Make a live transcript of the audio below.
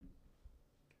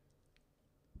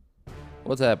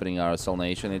What's happening, RSL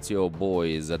Nation? It's your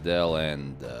boys Adele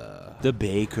and The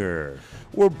Baker.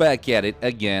 we're back at it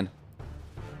again.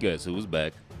 Guess who's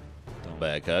back?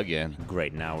 Back again.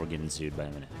 Great, now we're getting sued by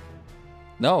a minute.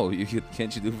 No,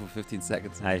 can't you do it for 15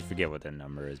 seconds? I forget what the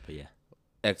number is, but yeah.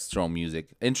 Intro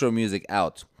music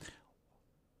out.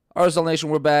 RSL Nation,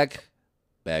 we're back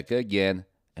again,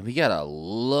 and we got a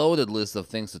loaded list of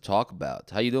things to talk about.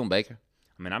 How you doing, Baker?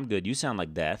 I mean, I'm good. You sound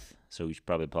like death, so we should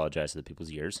probably apologize to the people's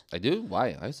ears. I do.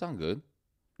 Why? I sound good.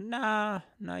 Nah,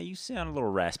 you sound a little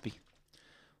raspy.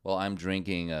 Well, I'm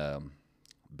drinking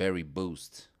Berry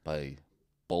Boost by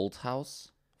Bolt House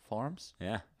Farms.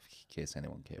 Yeah, In case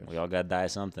anyone cares. we all got to die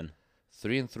of something.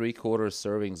 3 3/4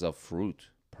 servings of fruit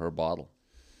per bottle.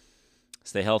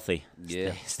 Stay healthy.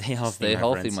 Yeah. Stay healthy. Stay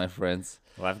healthy, friends. my friends.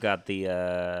 Well, I've got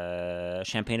the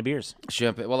champagne of beers.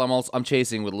 Champagne. Well, I'm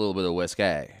chasing with a little bit of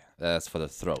whiskey. That's for the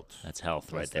throat. That's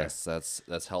health right there.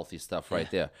 That's healthy stuff right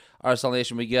there. RSL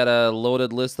Nation, we got a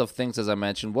loaded list of things, as I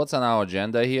mentioned. What's on our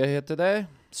agenda here today?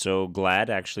 So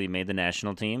Glad actually made the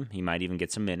national team. He might even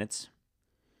get some minutes.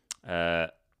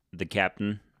 The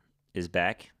captain is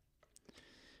back.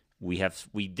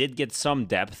 We did get some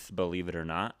depth, believe it or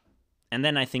not. And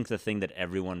then I think the thing that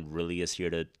everyone really is here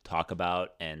to talk about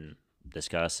and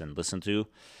discuss and listen to,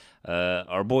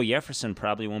 our boy Jefferson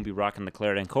probably won't be rocking the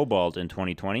Claret and Cobalt in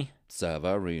 2020.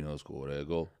 Savarino scored a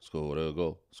goal.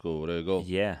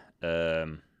 Yeah.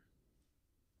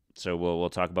 So we'll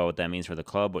talk about what that means for the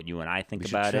club, what you and I think We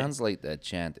should about it. translate that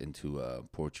chant into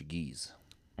Portuguese.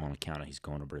 On account of he's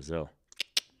going to Brazil.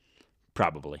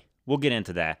 Probably. We'll get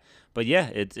into that. But yeah,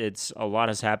 it's a lot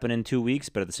has happened in 2 weeks,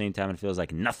 but at the same time it feels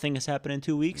like nothing has happened in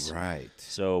 2 weeks. Right.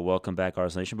 So welcome back,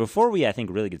 RSL Nation. Before we, I think,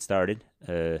 really get started,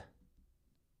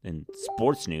 in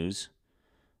sports news,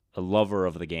 a lover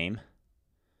of the game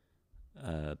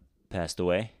passed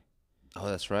away. Oh,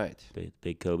 that's right.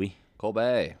 Big Kobe.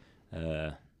 Kobe.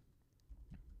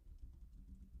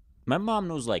 My mom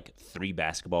knows like 3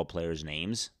 basketball players'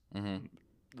 names,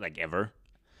 like ever.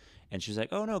 And she's like,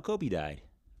 oh no, Kobe died.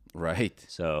 Right.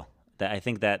 So I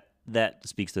think that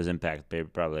speaks to his impact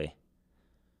probably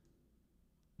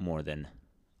more than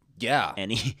Yeah.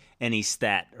 any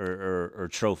stat or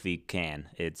trophy can.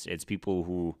 It's people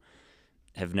who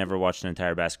have never watched an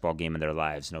entire basketball game in their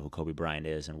lives know who Kobe Bryant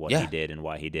is and what he did and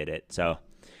why he did it. So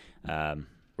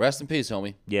Rest in peace,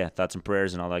 homie. yeah, thoughts and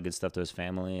prayers and all that good stuff to his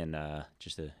family, and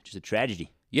just a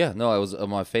tragedy. Yeah, no, I was on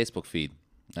my Facebook feed.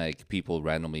 Like, people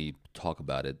randomly talk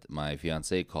about it. My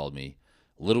fiance called me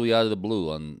literally out of the blue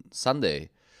on Sunday.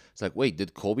 It's like, wait,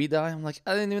 did Kobe die? I'm like,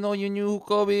 I didn't even know you knew who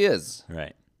Kobe is.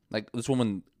 Right. Like, this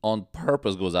woman on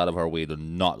purpose goes out of her way to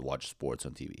not watch sports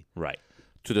on TV. Right.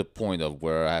 To the point of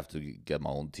where I have to get my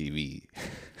own TV,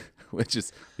 which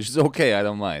is okay. I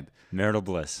don't mind. Marital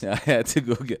bliss. I had to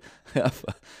go get a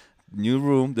new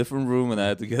room, different room, and I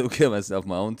had to get myself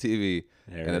my own TV,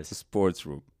 There and it it's a sports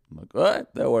room. I'm like, all right,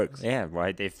 that works. Yeah,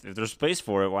 right. If there's space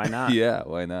for it, why not? Yeah,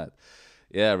 why not?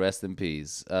 Yeah, rest in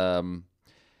peace.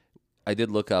 I did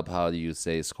look up how do you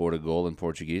say scored a goal in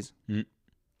Portuguese.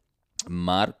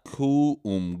 Marcou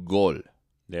gol.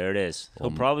 There it is.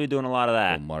 He'll probably be doing a lot of Or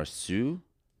that. Marçu.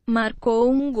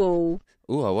 Marcou gol.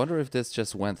 Ooh, I wonder if this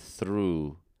just went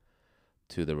through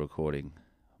to the recording.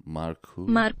 Marcou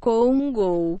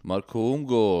Gol.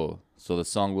 gol. So the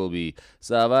song will be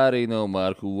Savarino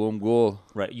Marcou gol.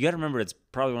 Right. You got to remember, it's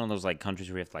probably one of those like countries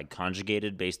where you have to like conjugate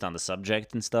it based on the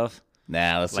subject and stuff.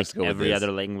 Nah, let's Like just go with every this.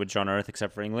 other language on earth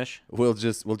except for English. We'll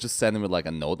just send him with like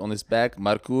a note on his back.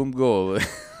 Marcou gol.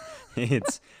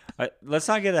 It's let's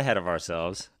not get ahead of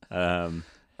ourselves. All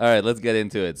right, let's get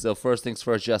into it. So first things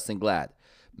first, Justin Glad.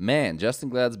 Man, Justin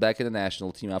Glad's back in the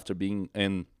national team after being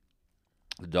in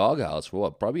the doghouse for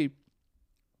what, probably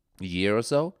a year or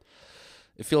so?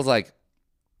 It feels like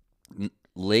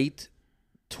late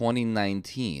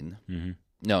 2019.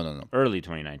 No. Early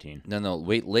 2019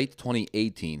 Wait, late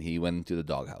 2018, he went into the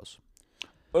doghouse.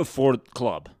 for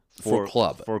club. For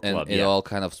club. For And club. it Yeah. all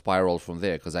kind of spiraled from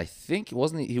there because I think,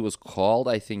 he was called,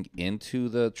 I think, into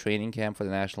the training camp for the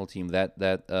national team that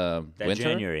winter?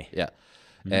 January. Yeah.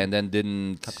 And then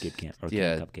didn't Cupcake camp. Or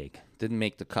yeah, cupcake. didn't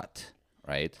make the cut,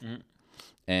 right?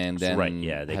 And So then right.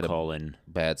 Yeah. They had call a in.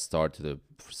 bad start to the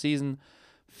season.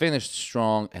 Finished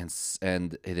strong,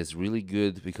 and it is really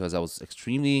good because I was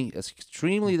extremely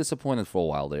disappointed for a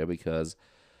while there because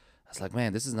I was like,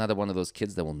 man, this is another one of those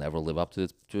kids that will never live up to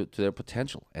their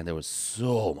potential, and there was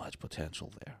so much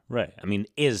potential there. Right. I mean,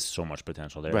 is so much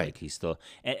potential there. Right. Like he's still.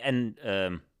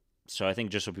 So I think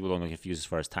just so people don't get confused as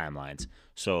far as timelines.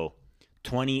 So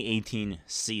 2018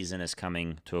 season is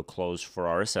coming to a close for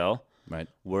RSL. Right.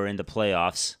 We're in the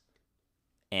playoffs,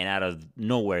 and out of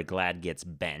nowhere, Glad gets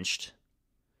benched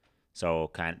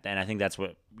So and I think that's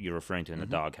what you're referring to in the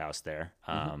doghouse there.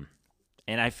 And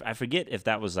I forget if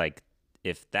that was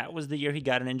the year he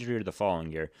got an injury or the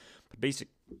following year, but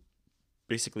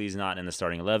basically he's not in the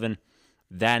starting 11.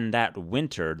 Then that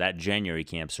winter, that January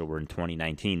camp, so we're in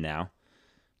 2019 now,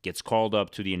 gets called up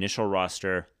to the initial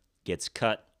roster, gets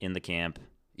cut in the camp,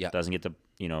 doesn't get the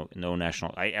no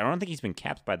national. I don't think he's been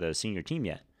capped by the senior team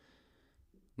yet.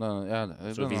 No,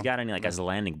 yeah. So if he's got any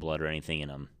Icelandic blood or anything in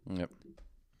him,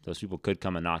 those people could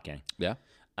come a knocking. Yeah.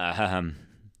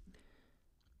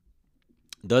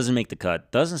 Doesn't make the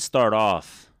cut. Doesn't start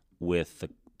off with the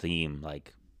team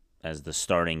as the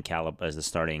starting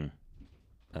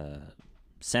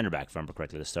center back, if I remember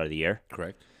correctly, at the start of the year.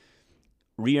 Correct.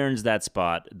 Re-earns that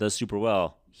spot. Does super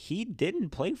well. He didn't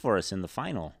play for us in the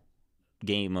final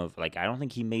game of I don't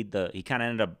think he made the. He kind of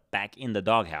ended up back in the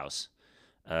doghouse,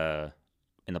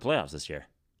 in the playoffs this year.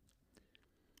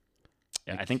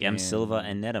 I think M. Silva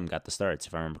and Nedum got the starts,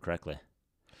 if I remember correctly.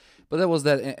 But that was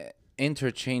that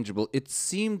interchangeable. It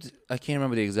seemed, I can't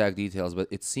remember the exact details, but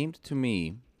it seemed to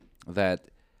me that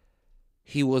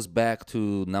he was back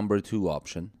to number 2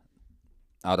 option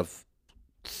out of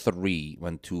 3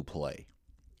 when 2 play.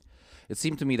 It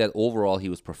seemed to me that overall he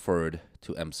was preferred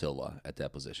to M. Silva at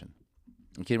that position.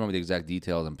 I can't remember the exact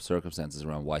details and circumstances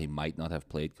around why he might not have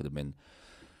played. Could have been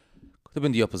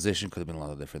the opposition. Could have been a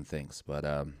lot of different things. But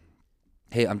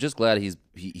hey, I'm just glad he.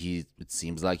 It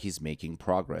seems like he's making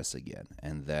progress again,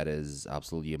 and that is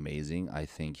absolutely amazing. I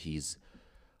think he's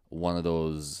one of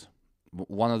those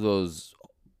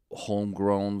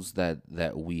homegrowns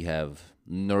that we have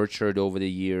nurtured over the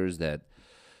years, that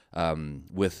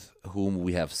with whom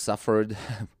we have suffered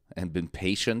and been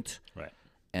patient. Right.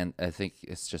 And I think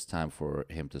it's just time for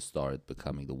him to start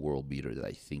becoming the world beater that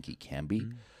I think he can be.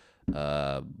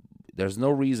 There's no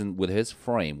reason with his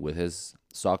frame, with his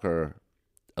soccer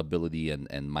ability and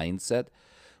mindset,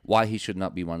 why he should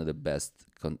not be one of the best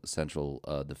central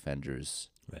defenders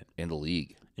in the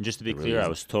league. And just to be clear, I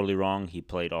was totally wrong. He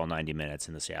played all 90 minutes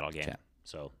in the Seattle game. Okay.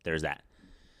 So there's that.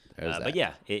 That. But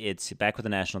yeah, it's back with the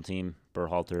national team.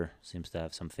 Berhalter seems to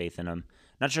have some faith in him.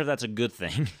 Not sure if that's a good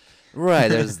thing. Right,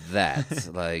 there's that.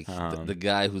 The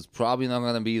guy who's probably not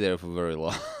going to be there for very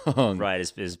long. Right,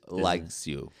 is likes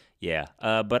you. Yeah,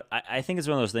 but I think it's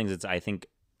one of those things. It's I think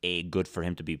good for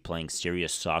him to be playing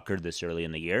serious soccer this early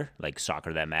in the year, like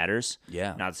soccer that matters.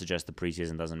 Yeah. Not to suggest the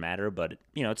preseason doesn't matter, but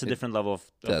it's a different level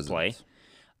of play.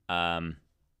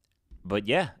 But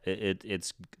yeah,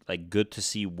 it's good to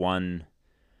see one.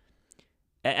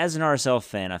 As an RSL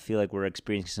fan, I feel like we're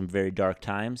experiencing some very dark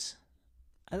times.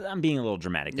 I'm being a little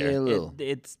dramatic there. Yeah, a little.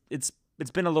 It's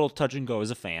been a little touch and go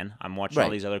as a fan. I'm watching all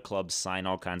these other clubs sign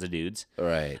all kinds of dudes.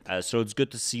 Right. So it's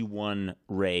good to see one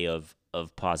ray of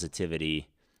positivity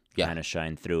kind of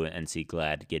shine through and see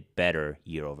Glad get better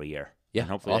year over year. Yeah,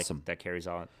 and hopefully awesome. that carries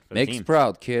on for Makes the team.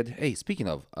 proud, kid. Hey, speaking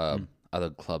of other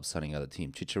clubs signing other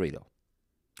team, Chicharito.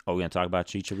 Oh, we're going to talk about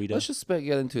Chicharito? Let's just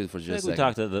get into it for just a second.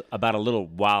 We talked about a little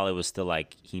while it was still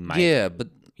he might. Yeah, but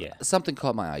something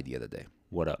caught my eye the other day.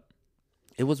 What up?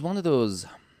 It was one of those,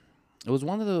 how the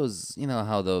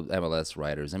MLS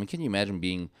writers, I mean, can you imagine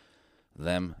being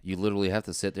them? You literally have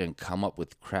to sit there and come up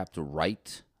with crap to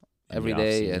write every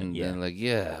day. And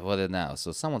what now?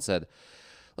 So someone said,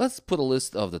 let's put a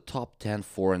list of the top 10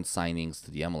 foreign signings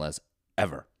to the MLS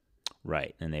ever.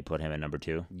 Right, and they put him at number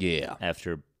 2? Yeah.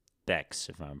 After Becks,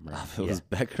 if I'm right. It was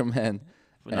Beckham and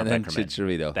then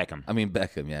Chicharito. Beckham. I mean,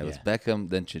 Beckham, yeah. It was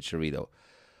Beckham, then Chicharito.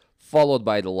 Followed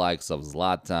by the likes of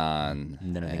Zlatan.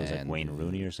 And then I think it was Wayne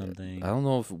Rooney or something. I don't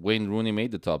know if Wayne Rooney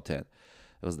made the top 10.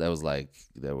 There was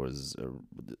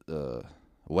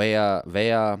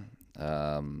Vea.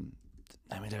 I mean,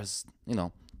 there's,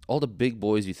 all the big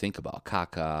boys you think about,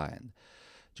 Kaká and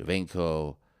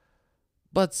Javenko.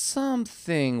 But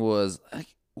something was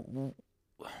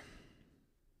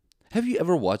have you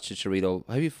ever watched Chicharito?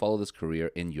 Have you followed his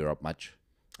career in Europe much?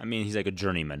 I mean, he's like a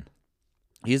journeyman.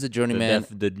 He's a journeyman.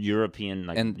 The European,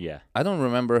 I don't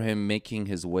remember him making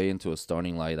his way into a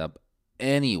starting lineup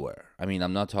anywhere. I mean,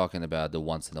 I'm not talking about the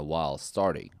once in a while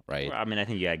starting, right? Well, I mean, I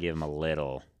think you gotta give him a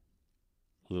little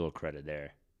credit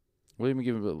there. What do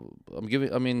you mean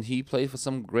I mean, he played for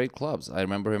some great clubs. I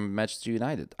remember him at Manchester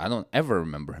United. I don't ever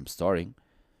remember him starting.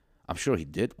 I'm sure he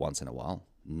did once in a while,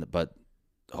 but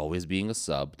always being a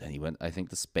sub. Then he went, I think,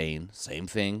 to Spain. Same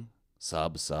thing.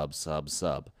 Sub.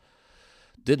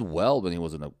 Did well when he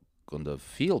was on the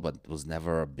field, but was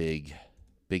never a big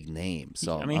name.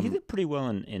 So he did pretty well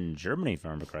in Germany, if I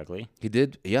remember correctly. He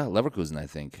did, Leverkusen. I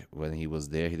think when he was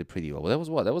there, he did pretty well.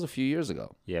 But that was a few years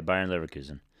ago. Yeah, Bayern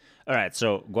Leverkusen. All right,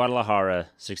 so Guadalajara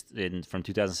from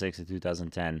 2006 to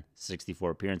 2010,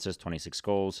 64 appearances, 26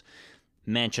 goals.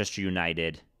 Manchester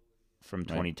United from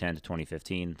 2010 to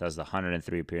 2015 does the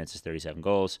 103 appearances, 37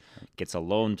 goals. Gets a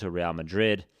loan to Real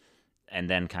Madrid, and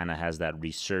then kind of has that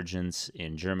resurgence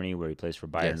in Germany where he plays for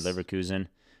Bayern Yes. Leverkusen.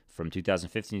 From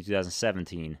 2015 to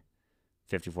 2017,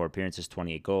 54 appearances,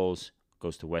 28 goals.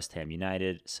 Goes to West Ham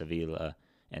United, Sevilla,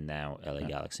 and now LA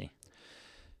Galaxy.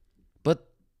 But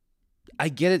I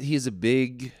get it. He's a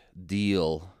big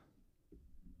deal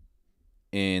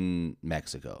in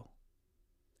Mexico,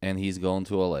 and he's going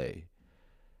to LA.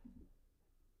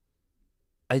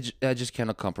 I just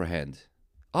cannot comprehend.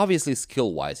 Obviously,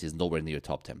 skill-wise, he's nowhere near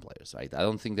top 10 players, right? I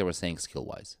don't think they were saying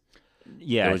skill-wise.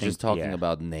 Yeah, They I were think- just talking yeah.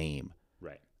 about name.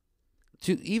 Right.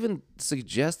 To even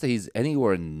suggest that he's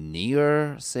anywhere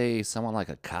near, say, someone like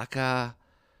a Kaká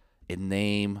in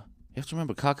name. You have to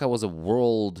remember, Kaká was a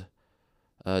world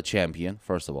champion,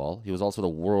 first of all. He was also the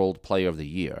world player of the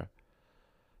year.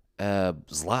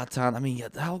 Zlatan, I mean,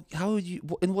 how would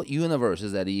you, in what universe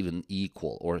is that even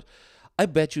equal? Or I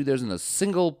bet you there's in a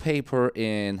single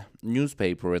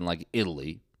newspaper in like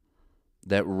Italy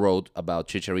that wrote about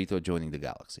Chicharito joining the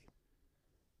Galaxy.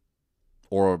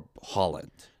 Or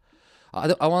Holland.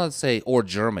 I want to say or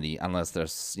Germany, unless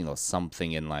there's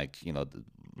something in like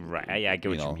Right. I get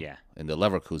what you mean. Yeah. in the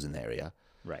Leverkusen area.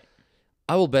 Right.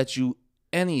 I will bet you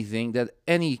anything that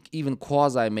any even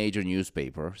quasi major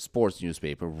newspaper, sports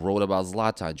newspaper, wrote about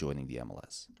Zlatan joining the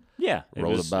MLS. Yeah. It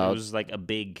Wrote was, about it was like a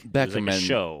big it was Beckham like a and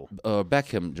show.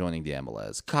 Beckham joining the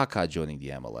MLS, Kaká joining the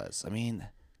MLS. I mean,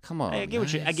 come on. I get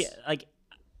what you. I guys. get like.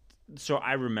 So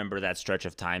I remember that stretch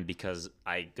of time because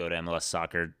I go to MLS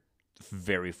soccer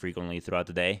very frequently throughout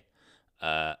the day,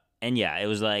 and yeah, it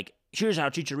was like here's how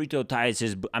Chicharito ties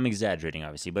his. I'm exaggerating,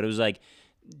 obviously, but it was like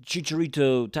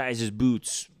Chicharito ties his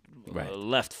boots Right.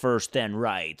 left first, then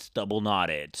right, double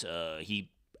knotted. He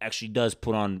actually does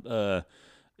put on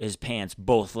his pants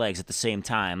both legs at the same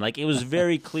time. Like it was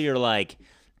very clear. Like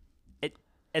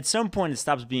at some point, it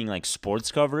stops being like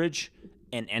sports coverage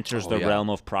and enters the yeah. realm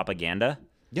of propaganda.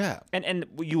 Yeah. And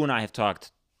you and I have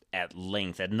talked at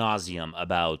length, ad nauseum,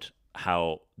 about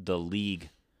how the league,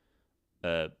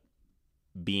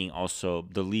 being also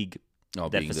the league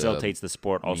that being the facilitates the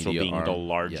sport, also media being the arm, yeah.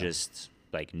 largest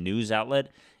like news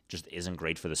outlet, just isn't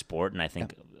great for the sport. And I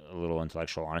think a little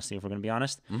intellectual honesty, if we're gonna be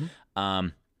honest.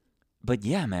 But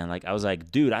yeah, man, like I was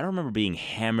like, dude, I don't remember being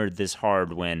hammered this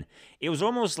hard when it was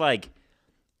almost like.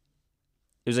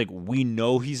 It was like, we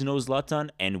know he's no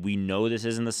Zlatan, and we know this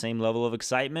isn't the same level of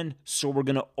excitement, so we're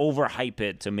going to overhype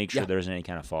it to make sure there isn't any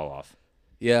kind of fall off.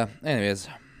 Yeah. Anyways,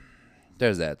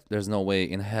 there's that. There's no way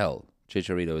in hell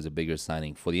Chicharito is a bigger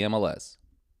signing for the MLS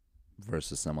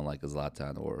versus someone like a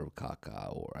Zlatan or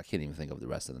Kaká, or I can't even think of the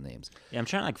rest of the names. Yeah, I'm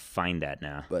trying to like find that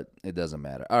now. But it doesn't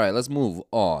matter. All right, let's move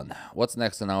on. What's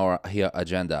next on our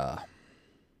agenda?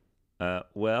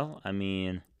 Well, I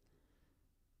mean,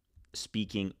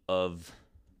 speaking of,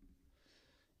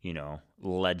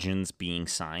 legends being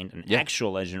signed, an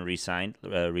actual legend re-signed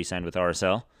with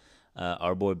RSL,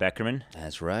 our boy Beckerman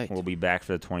That's right. will be back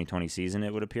for the 2020 season,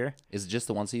 it would appear. Is it just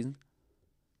the one season?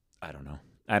 I don't know.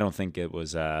 I don't think it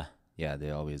was, Yeah, they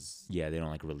always. they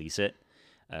don't like release it.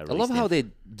 I love how they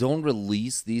don't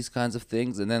release these kinds of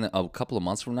things, and then a couple of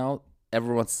months from now,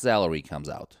 everyone's salary comes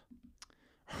out.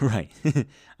 Right.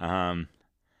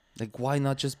 Like, why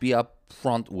not just be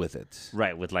upfront with it?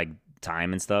 Right, with like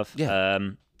time and stuff. Yeah.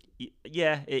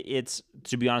 It's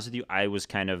to be honest with you, I was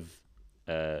kind of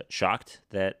shocked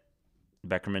that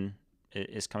Beckerman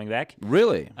is coming back.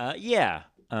 Really? Yeah.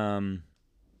 I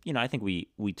think we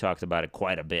talked about it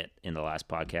quite a bit in the last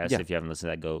podcast. Yeah. If you haven't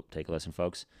listened to that, go take a listen,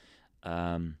 folks.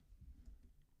 But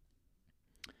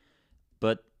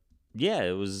yeah,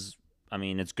 it was. I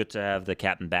mean, it's good to have the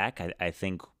captain back. I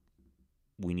think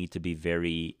we need to be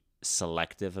very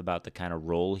selective about the kind of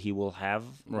role he will have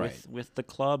Right. with the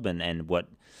club and what.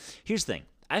 Here's the thing.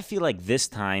 I feel like this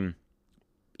time,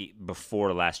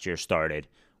 before last year started,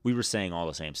 we were saying all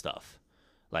the same stuff.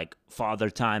 Like, Father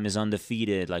Time is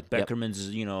undefeated. Like, Beckerman's,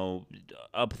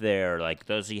 up there. Like,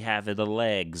 does he have the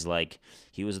legs? Like,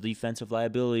 he was a defensive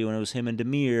liability when it was him and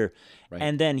Demir. Right.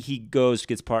 And then he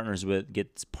gets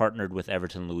partnered with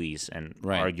Everton Luis, and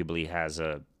arguably has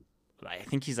I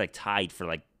think he's like tied for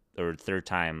like or third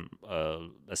time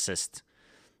assist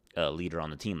leader on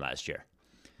the team last year.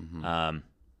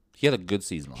 He had a good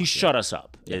season. He shut us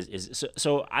up.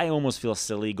 So I almost feel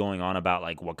silly going on about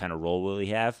like what kind of role will he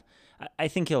have. I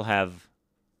think he'll have,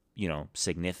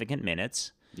 significant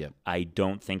minutes. Yep. I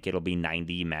don't think it'll be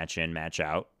 90 match in, match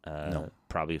out. No.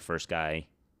 Probably first guy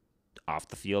off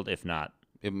the field, if not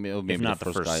Maybe not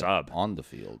the first guy sub. on the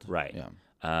field. Right. Yeah.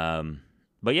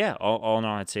 But yeah, all in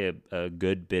all, I'd say a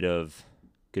good bit of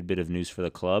news for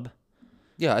the club.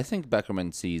 Yeah, I think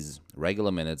Beckerman sees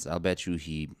regular minutes. I'll bet you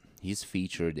he's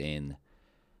featured in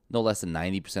no less than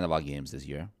 90% of our games this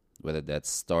year, whether that's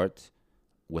start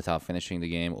without finishing the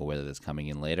game or whether that's coming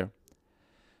in later.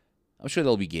 I'm sure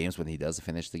there'll be games when he does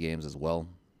finish the games as well.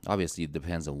 Obviously, it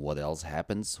depends on what else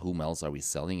happens. Whom else are we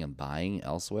selling and buying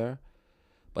elsewhere?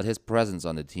 But his presence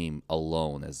on the team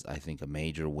alone is, I think, a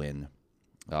major win.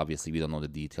 Obviously, we don't know the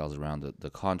details around the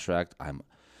contract. I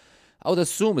would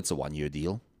assume it's a 1-year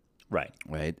deal. Right.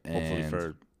 Right. Hopefully And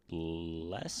for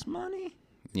less money.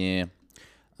 yeah.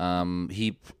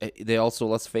 They also,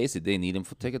 let's face it, they need him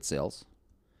for ticket sales.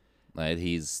 Right.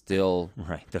 He's still.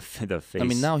 Right. The face. I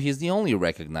mean, now he's the only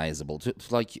recognizable.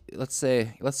 Like, let's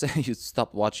say you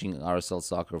stopped watching RSL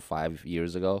soccer 5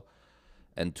 years ago,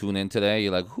 and tune in today.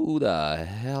 You're like, who the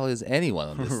hell is anyone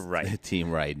on this Right.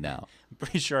 team right now? I'm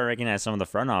pretty sure I recognize some of the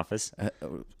front office.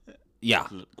 Yeah.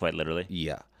 Quite literally.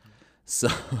 Yeah.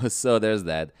 So there's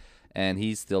that, and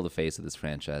he's still the face of this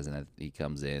franchise, and he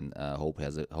comes in. Hope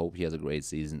he has a great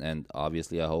season, and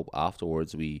obviously I hope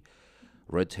afterwards we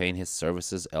retain his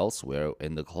services elsewhere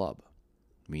in the club.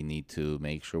 We need to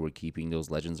make sure we're keeping those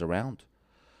legends around.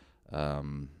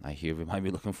 I hear we might be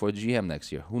looking for a GM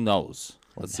next year. Who knows?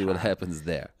 Let's see what happens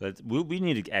there. We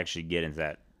need to actually get into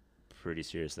that pretty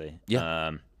seriously.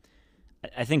 Yeah.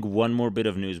 I think one more bit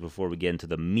of news before we get into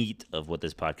the meat of what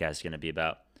this podcast is going to be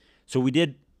about. So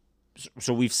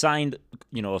we've signed,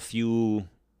 a few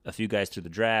guys through the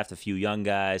draft, a few young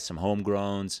guys, some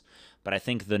homegrowns, but I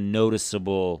think the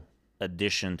noticeable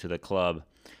addition to the club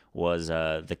was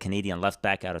the Canadian left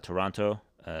back out of Toronto,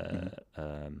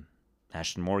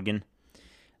 Ashton Morgan,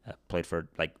 played for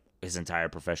like his entire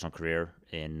professional career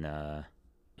in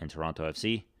Toronto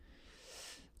FC.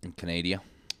 In Canada.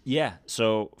 Yeah.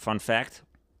 So fun fact,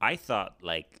 I thought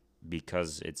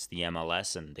because it's the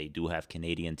MLS and they do have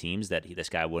Canadian teams that this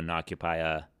guy wouldn't occupy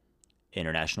a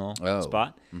international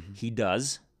spot. Mm-hmm. He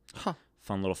does. Huh.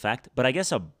 Fun little fact. But I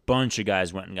guess a bunch of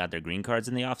guys went and got their green cards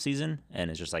in the offseason, and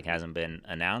it's just hasn't been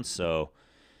announced. So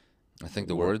I think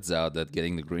the word's out that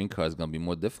getting the green card is going to be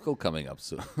more difficult coming up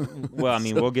soon. Well, I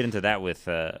mean, we'll get into that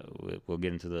we'll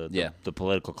get into the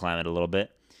political climate a little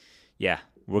bit. Yeah,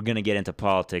 we're going to get into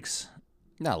politics.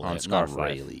 Not Scarf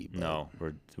really. But... No,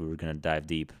 we're gonna dive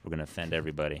deep. We're gonna offend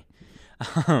everybody.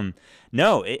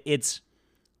 No, it's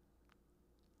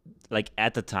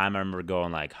at the time I remember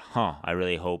going I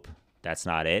really hope that's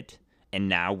not it. And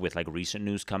now with recent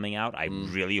news coming out, I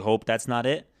really hope that's not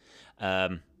it.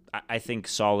 I think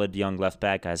solid young left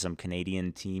back, has some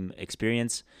Canadian team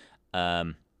experience.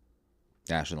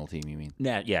 National team, you mean?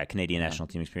 Yeah, Canadian national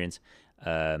team experience.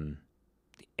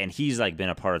 And he's been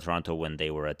a part of Toronto when they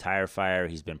were a tire fire.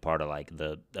 He's been part of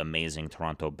the amazing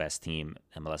Toronto best team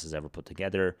MLS has ever put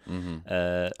together.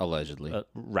 Mm-hmm. Allegedly.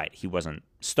 Right. He wasn't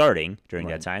starting during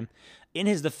that time. In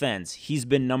his defense, he's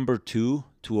been number 2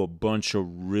 to a bunch of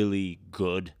really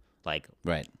good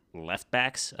left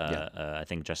backs. I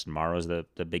think Justin Morrow is the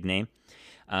big name.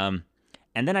 And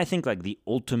then I think the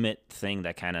ultimate thing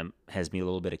that kind of has me a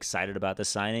little bit excited about the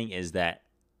signing is that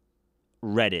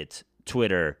Reddit,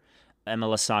 Twitter,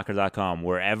 MLSsoccer.com,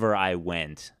 wherever I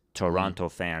went, Toronto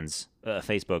fans,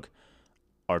 Facebook,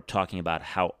 are talking about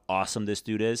how awesome this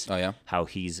dude is. Oh, yeah? How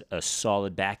he's a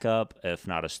solid backup, if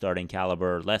not a starting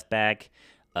caliber left back.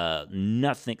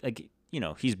 Nothing,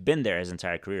 he's been there his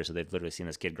entire career, so they've literally seen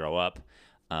this kid grow up.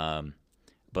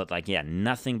 But,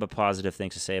 nothing but positive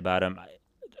things to say about him.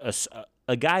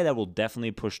 A guy that will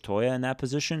definitely push Toya in that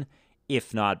position,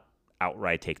 if not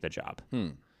outright take the job,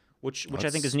 which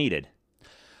I think is needed.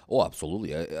 Oh,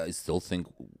 absolutely. I still think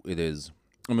it is.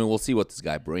 I mean, we'll see what this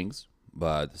guy brings,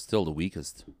 but still the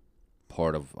weakest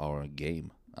part of our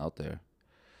game out there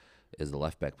is the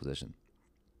left back position.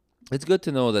 It's good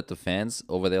to know that the fans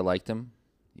over there liked him.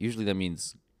 Usually that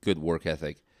means good work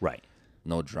ethic. Right.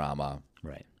 No drama.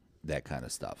 Right. That kind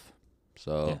of stuff.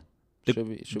 So yeah.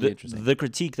 should be interesting. The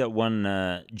critique that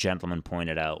one gentleman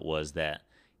pointed out was that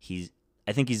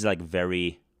I think he's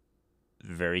very,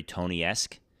 very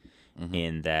Tony-esque. Mm-hmm.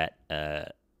 In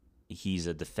that he's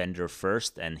a defender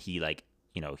first, and he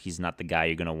he's not the guy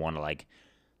you're gonna want to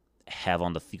have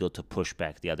on the field to push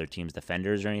back the other team's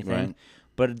defenders or anything. Right.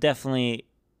 But definitely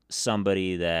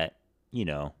somebody that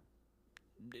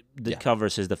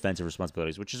covers his defensive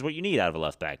responsibilities, which is what you need out of a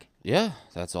left back. Yeah,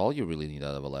 that's all you really need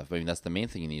out of a left. I mean, that's the main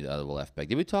thing you need out of a left back.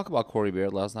 Did we talk about Corey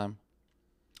Baird last time?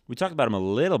 We talked about him a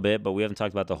little bit, but we haven't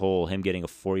talked about him getting a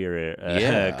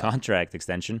 4-year contract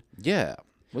extension. Yeah.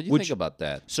 What do you think about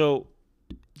that? So,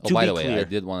 by the way, I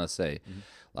did want to say,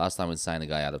 Last time we signed a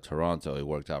guy out of Toronto, it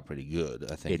worked out pretty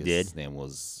good. I think It his did? name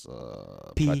was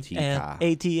Platica.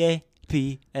 P-L-A-T-A,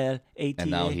 P-L-A-T-A.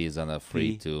 And now he's on a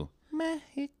free P- to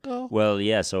Mexico. Well,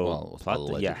 yeah, so Well, Plata,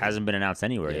 allegedly. hasn't been announced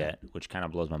anywhere Yeah. yet, which kind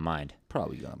of blows my mind.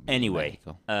 Probably gonna be Anyway,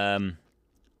 Mexico.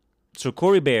 so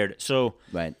Corey Baird, so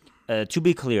Right. to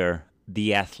be clear,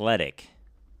 The Athletic,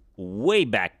 way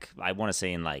back, I want to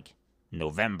say in like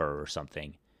November or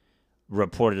something,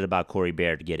 reported about Corey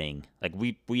Baird getting, like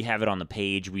we have it on the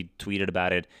page, we tweeted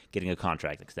about it, getting a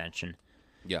contract extension.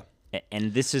 Yeah.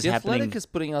 And this is The happening. Athletic is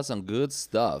putting out some good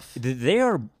stuff. They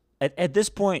are, at this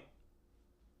point,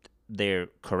 they're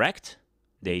correct.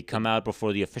 They come out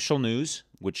before the official news,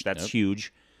 which that's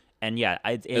huge. And yeah,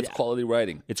 It's quality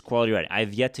writing. it's quality writing.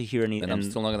 I've yet to hear any. And I'm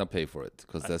still not gonna pay for it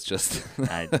because that's just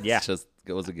that's yeah. just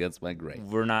goes against my grain.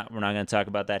 We're not going to talk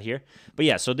about that here. But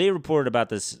yeah, so they reported about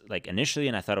this like initially,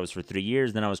 and I thought it was for 3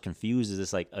 years. Then I was confused. Is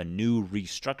this like a new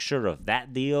restructure of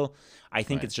that deal? I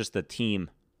think it's just the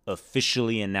team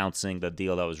officially announcing the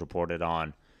deal that was reported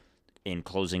on in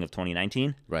closing of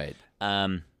 2019. Right.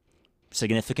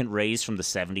 Significant raise from the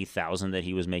 70,000 that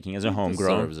he was making as a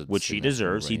homegrown, deserves a which he significant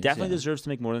deserves. He raise, definitely yeah. deserves to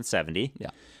make more than 70.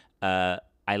 Yeah.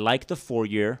 I like the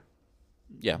 4-year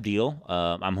Yeah. deal.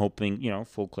 I'm hoping,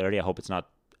 full clarity. I hope it's not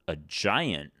a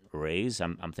giant raise.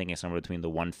 I'm thinking somewhere between the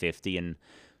 150 and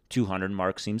 200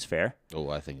 mark seems fair. Oh,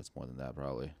 I think it's more than that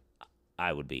probably.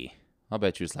 I would be. I'll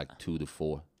bet you it's like 2 to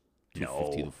 4.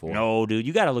 250 to 4. No, dude,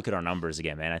 you got to look at our numbers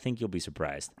again, man. I think you'll be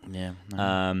surprised. Yeah.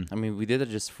 I mean, we did it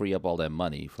just free up all that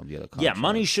money from the other Yeah, contracts,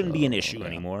 money shouldn't be an so, issue yeah.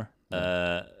 anymore.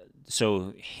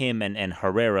 So him and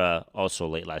Herrera also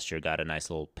late last year got a nice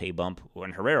little pay bump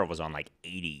when Herrera was on like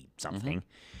 80 something.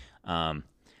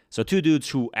 So two dudes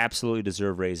who absolutely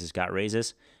deserve raises got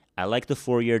raises. I like the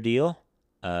 4-year deal.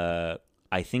 I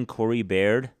think Corey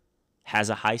Baird has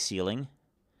a high ceiling.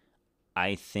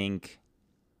 I think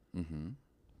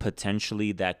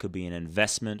potentially that could be an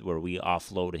investment where we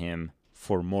offload him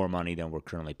for more money than we're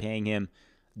currently paying him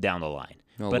down the line.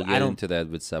 No, but we'll I get don't into that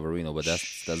with Severino, but that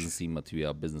doesn't seem to be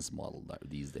our business model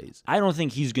these days. I don't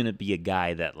think he's going to be a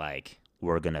guy that like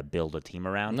we're going to build a team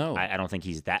around. No. I don't think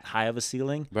he's that high of a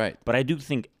ceiling. Right. But I do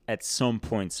think at some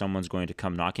point someone's going to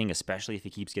come knocking, especially if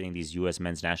he keeps getting these U.S.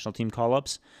 men's national team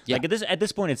call-ups. Yeah. Like at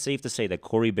this point, it's safe to say that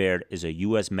Corey Baird is a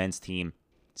U.S. men's team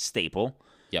staple.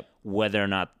 Yep. Whether or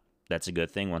not that's a good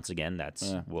thing, once again,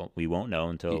 we won't know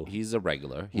until He's a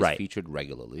regular. He's Right. featured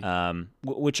regularly.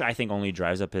 which I think only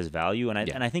drives up his value, and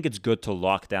I think it's good to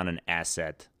lock down an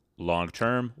asset long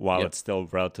term while Yep. it's still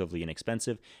relatively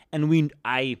inexpensive. And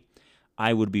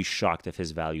I would be shocked if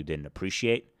his value didn't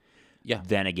appreciate. Yeah.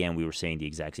 Then again, we were saying the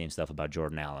exact same stuff about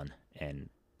Jordan Allen, and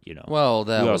Well,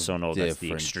 that we was also know that's the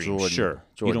different. extreme. Sure, you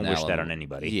Jordan don't wish that Allen- on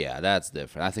anybody. Yeah, that's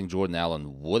different. I think Jordan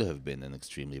Allen would have been an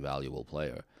extremely valuable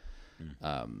player.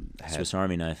 Swiss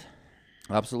Army knife.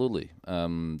 Absolutely.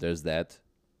 There's that.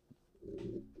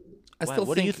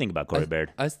 What do you think about Corey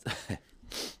Baird?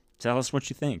 Tell us what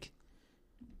you think.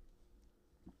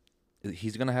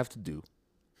 He's gonna have to do.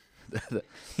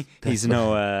 He's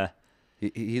no.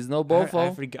 He's no I Bofo.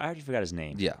 already forgot his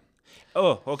name. Yeah.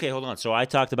 Oh, okay, hold on. So I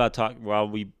talked about while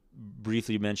we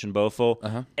briefly mentioned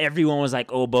Bofo. Everyone was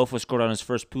like, "Oh, Bofo scored on his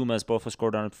first Pumas. Bofo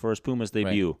scored on his first Pumas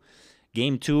debut."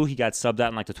 Game 2, he got subbed out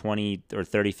in like the 20 or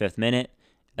 35th minute,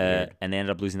 and they ended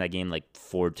up losing that game like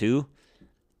 4-2.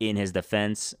 In his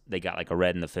defense, they got like a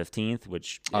red in the 15th,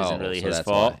 which isn't really so his that's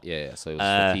fault. why. Yeah. So it was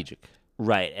strategic.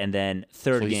 Right, and then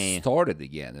third So he game, started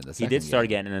again in the he second did start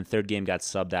game. again, and then third game got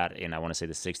subbed out in I want to say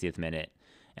the 60th minute,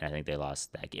 and I think they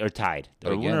lost that game or tied.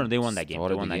 Or, Again, no, they won that game. They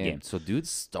started won the that game. So dude's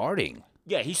starting.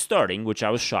 Yeah, he's starting, which I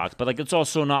was shocked. But like, it's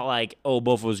also not like, oh,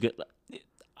 Bofo was good.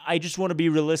 I just want to be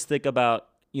realistic about,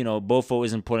 Bofo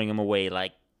isn't putting him away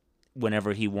like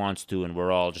whenever he wants to, and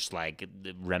we're all just like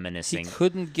He reminiscing.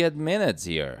 couldn't get minutes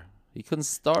here. He couldn't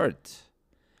start.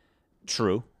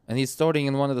 True. And he's starting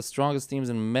in one of the strongest teams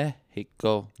in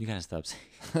Mexico. You gotta stop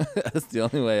saying. That's the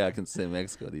only way I can say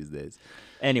Mexico these days.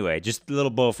 Anyway, just a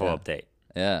little Bofo update.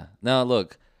 Yeah. No,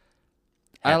 look.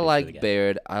 I Happy for the like guy.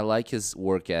 Baird. I like his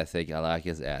work ethic. I like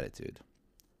his attitude.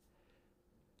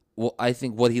 Well, I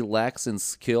think what he lacks in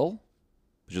skill,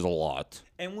 which is a lot.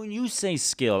 And when you say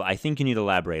skill, I think you need to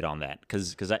elaborate on that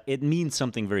because it means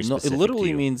something very No, specific. it literally to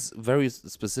you. means very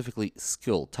specifically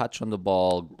skill, touch on the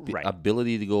ball, Right.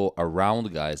 ability to go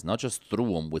around guys, not just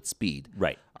through them with speed.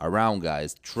 Right. Around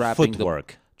guys, trapping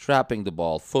Footwork. trapping the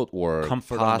ball, footwork,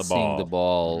 Comfort on the passing the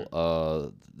ball.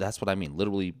 ball. That's what I mean.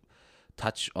 Literally,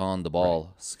 touch on the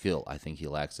ball skill. I think he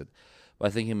lacks it, but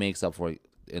I think he makes up for it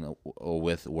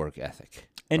with work ethic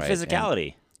and right?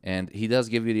 physicality. And he does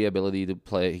give you the ability to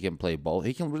play. He can play ball.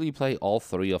 He can really play all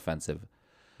three offensive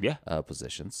Yeah.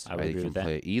 Positions. I would right? He agree can with that.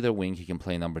 play either wing. He can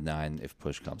play number 9 if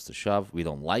push comes to shove. We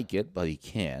don't like it, but he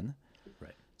can.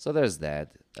 Right. So there's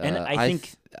that. And I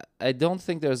think I don't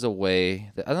think there's a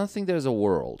way. I don't think there's a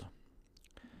world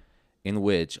in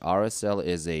which RSL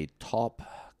is a top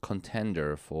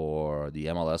contender for the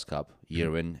MLS Cup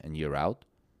year in and year out,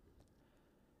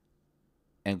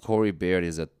 and Corey Baird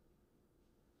is a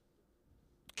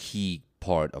key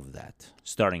part of that.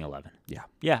 starting 11. Yeah.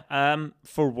 Yeah.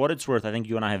 For what it's worth, I think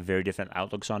you and I have very different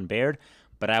outlooks on Baird,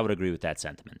 but I would agree with that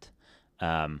sentiment.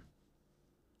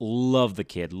 Love the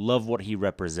kid. Love what he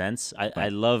represents. I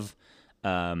love.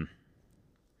 I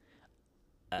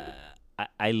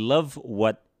love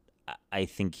what I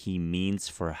think he means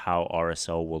for how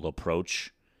RSL will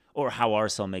approach, or how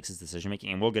RSL makes its decision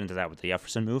making, and we'll get into that with the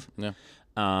Jefferson move. Yeah.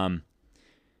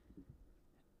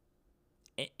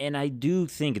 And I do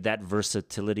think that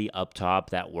versatility up top,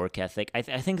 that work ethic, I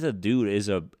think the dude is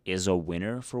a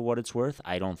winner for what it's worth.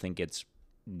 I don't think it's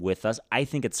with us. I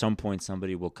think at some point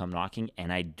somebody will come knocking,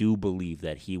 and I do believe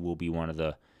that he will be one of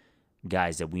the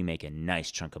guys that we make a nice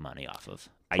chunk of money off of.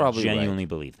 Probably I genuinely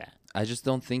believe that. I just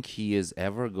don't think he is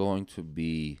ever going to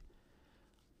be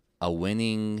a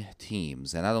winning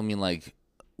teams, and I don't mean like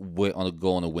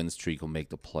go on a win streak or make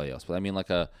the playoffs, but I mean like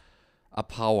a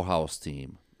powerhouse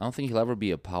team. I don't think he'll ever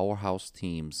be a powerhouse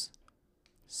team's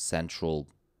central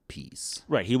piece.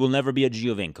 Right. He will never be a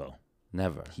Giovinco.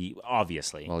 Never. He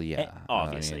obviously. Well, yeah.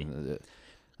 Obviously. I mean,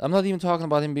 I'm not even talking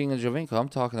about him being a Jovinko. I'm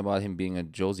talking about him being a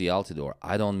Josie Altidore.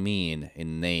 I don't mean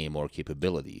in name or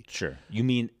capability. Sure. You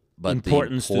mean But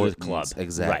importance to the club.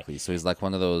 Exactly. Right. So he's like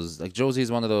one of those, like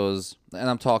Josie's one of those, and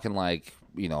I'm talking like,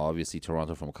 obviously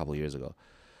Toronto from a couple of years ago.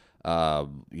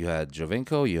 You had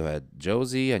Jovinko, you had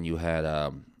Josie, and you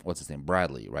had, what's his name,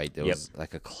 Bradley, right? There was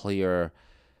like a clear,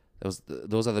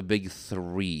 those are the big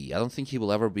three. I don't think he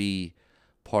will ever be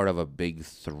part of a big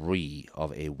three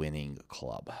of a winning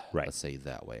club. Right. Let's say it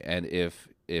that way. And if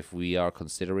we are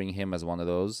considering him as one of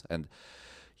those, and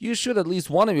you should at least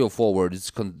one of your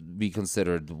forwards be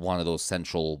considered one of those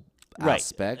central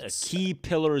aspects. Key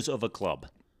pillars of a club.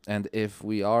 And if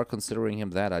we are considering him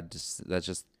that's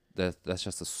just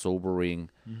a sobering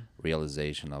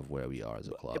realization of where we are as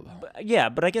a club.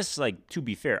 But I guess, like, to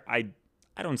be fair, I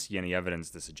don't see any evidence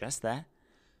to suggest that.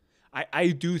 I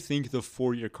do think the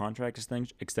 4-year contract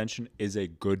extension is a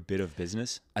good bit of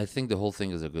business. I think the whole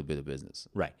thing is a good bit of business.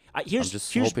 Right. I'm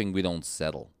just hoping we don't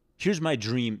settle. Here's my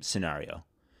dream scenario.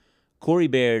 Corey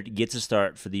Baird gets a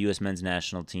start for the U.S. men's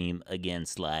national team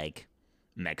against, like,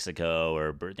 Mexico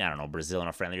or, I don't know, Brazil in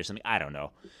a friendly or something. I don't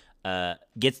know.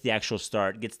 Gets the actual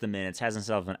start, gets the minutes, has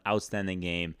himself an outstanding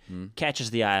game,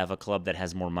 catches the eye of a club that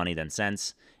has more money than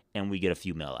sense, and we get a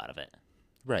few mil out of it.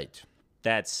 Right.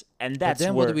 That's But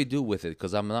then where, what do we do with it?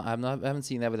 Because I haven't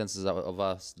seen evidences of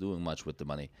us doing much with the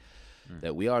money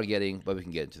that we are getting, but we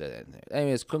can get into that.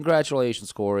 Anyways,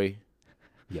 congratulations, Corey.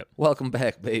 Yep. Welcome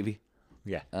back, baby.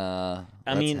 Yeah.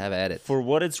 Let's have at it. For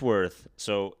what it's worth,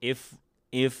 so if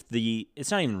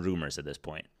it's not even rumors at this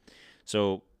point.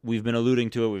 So we've been alluding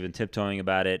to it, we've been tiptoeing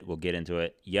about it, we'll get into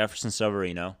it. Jefferson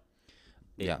Savarino.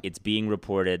 It's being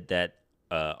reported that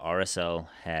RSL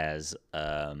has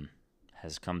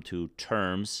come to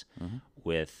terms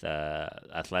with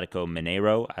Atletico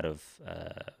Mineiro out of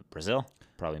Brazil.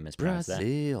 Probably mispronounced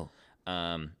Brazil.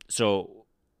 that. So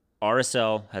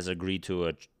RSL has agreed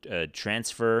to a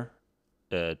transfer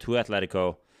to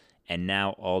Atletico, and now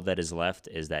all that is left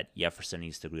is that Jefferson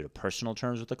needs to agree to personal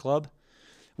terms with the club,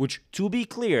 which, to be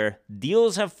clear,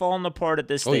 deals have fallen apart at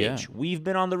this stage. Yeah. We've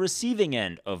been on the receiving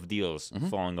end of deals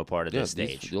falling apart at this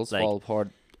stage. Deals fall apart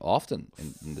often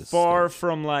in this far stage.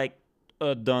 from, like,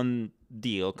 a done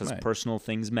deal, because Right. personal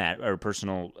things matter, or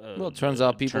personal Well, it turns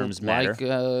out people terms matter. like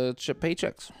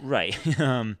paychecks. Right.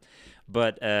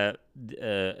 But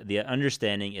the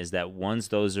understanding is that once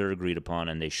those are agreed upon,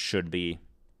 and they should be,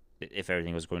 if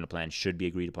everything was going to plan, should be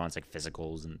agreed upon, it's like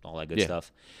physicals and all that good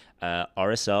stuff,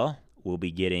 RSL will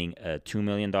be getting a $2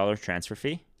 million transfer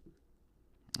fee,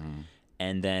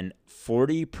 and then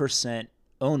 40%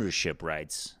 ownership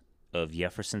rights of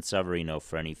Jefferson Savarino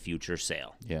for any future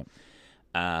sale. Yeah.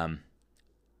 $2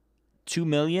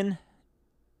 million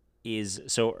is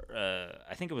so.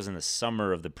 I think it was in the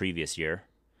summer of the previous year.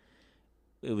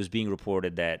 It was being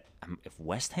reported that if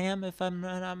West Ham, if I'm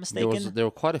not mistaken, There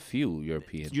were quite a few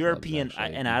European clubs,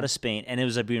 actually. and out of Spain, and it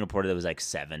was being reported that it was like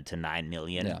 $7 to $9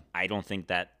 million. Yeah. I don't think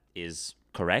that is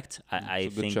correct. I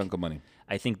It's a good think chunk of money.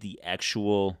 I think the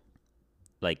actual,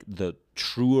 like, the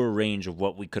truer range of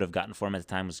what we could have gotten for him at the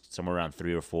time was somewhere around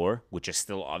 3 or 4, which is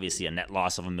still obviously a net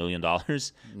loss of $1 million, No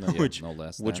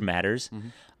less which than. matters.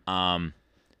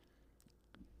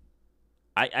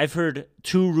 I've heard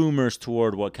two rumors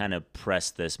toward what kind of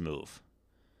pressed this move.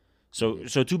 So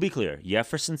to be clear,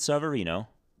 Jefferson Severino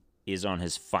is on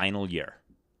his final year.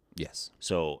 Yes.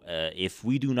 So if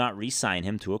we do not re-sign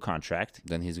him to a contract,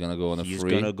 Then he's gonna go on a he's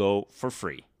free going to go for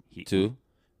free to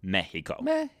Mexico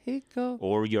Mexico.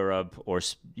 or Europe or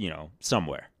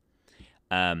somewhere.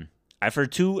 I've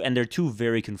heard two, and they're two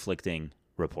very conflicting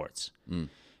reports.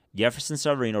 Jefferson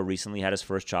Severino recently had his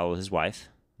first child with his wife,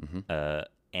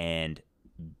 and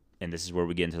this is where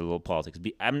we get into the little politics.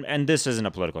 And this isn't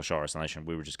a political show or something.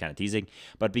 We were just kind of teasing,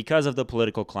 but because of the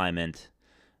political climate,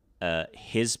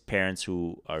 his parents,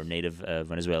 who are native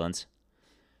Venezuelans,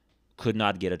 could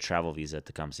not get a travel visa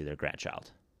to come see their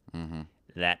grandchild.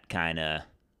 That kind of,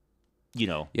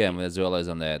 Yeah, Venezuela is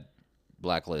on that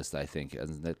blacklist, I think,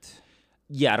 isn't it?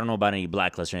 Yeah, I don't know about any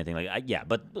blacklist or anything like that. Yeah,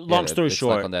 but long story it's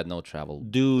short, like on that no travel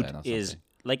dude ban or is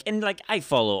something. like I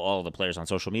follow all the players on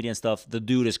social media and stuff. The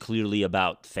dude is clearly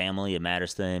about family. It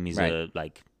matters to him. He's Right.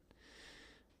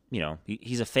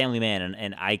 he's a family man,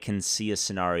 and I can see a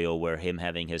scenario where him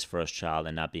having his first child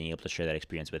and not being able to share that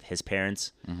experience with his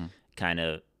parents kind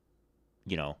of,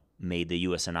 made the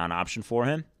U.S. a non-option for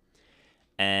him.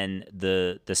 And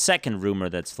the second rumor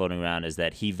that's floating around is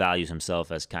that he values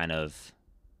himself as kind of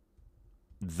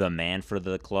the man for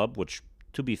the club, which,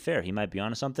 to be fair, he might be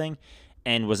onto something,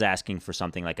 and was asking for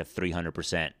something like a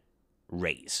 300%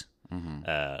 raise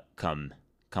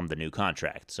come the new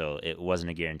contract. So it wasn't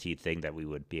a guaranteed thing that we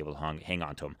would be able to hang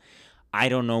on to him. I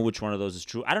don't know which one of those is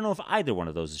true. I don't know if either one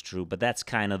of those is true, but that's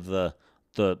kind of the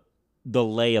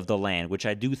lay of the land, which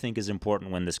I do think is important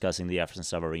when discussing the Jefferson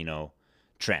Severino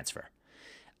transfer.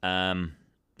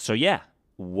 So yeah,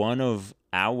 one of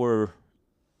our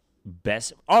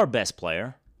best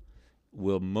player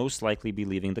will most likely be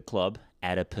leaving the club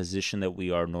at a position that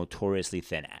we are notoriously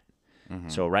thin at.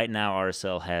 So right now,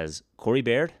 RSL has Corey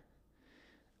Baird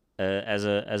as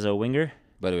a winger.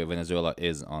 By the way, Venezuela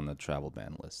is on the travel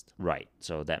ban list. Right,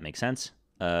 so that makes sense.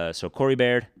 So Corey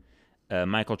Baird,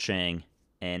 Michael Chang,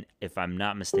 and if I'm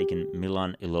not mistaken,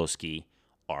 Milan Iloski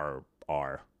are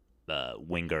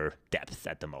winger depth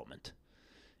at the moment,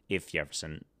 if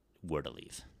Jefferson were to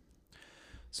leave.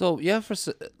 So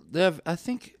I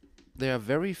think there are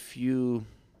very few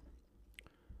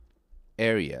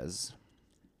areas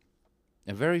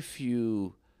and very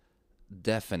few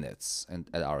definites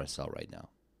at RSL right now.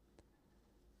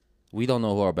 We don't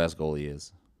know who our best goalie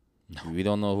is. No. We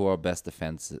don't know who our best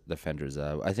defenders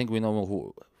are. I think we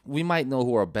might know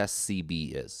who our best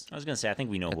CB is. I was gonna say I think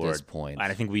we know at this point.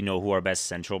 I think we know who our best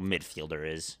central midfielder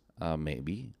is.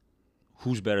 Maybe.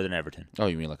 Who's better than Everton? Oh,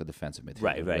 you mean like a defensive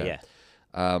midfielder? Right, yeah.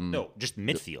 No, just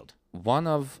midfield. One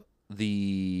of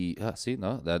the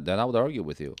then I would argue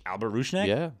with you. Albert Rusnak?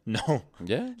 Yeah. No.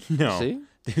 Yeah. No. See?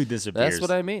 Dude disappears. That's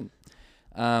what I mean.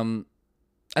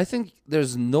 I think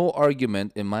there's no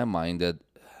argument in my mind that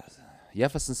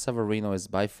Jefferson Severino is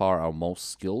by far our most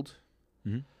skilled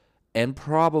and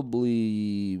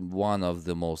probably one of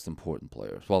the most important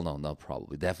players. Well, no, not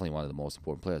probably. Definitely one of the most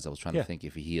important players. I was trying to think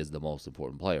if he is the most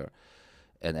important player.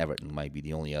 And Everton might be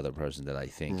the only other person that I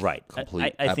think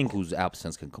I think whose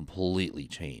absence can completely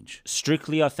change.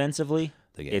 Strictly offensively,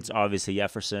 the game. It's obviously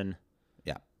Jefferson.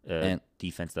 Yeah. And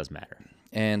defense does matter.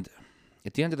 And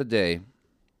at the end of the day,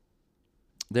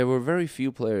 there were very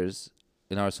few players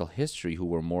in RSL history who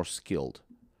were more skilled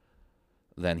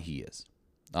than he is.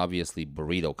 Obviously,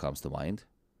 Burrito comes to mind.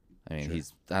 I mean,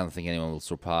 I don't think anyone will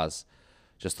surpass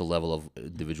just the level of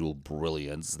individual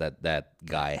brilliance that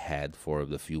guy had for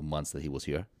the few months that he was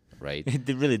here, right?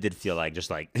 It really did feel like just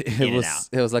like in and out.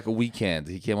 It was like a weekend.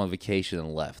 He came on vacation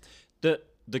and left.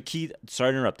 The key,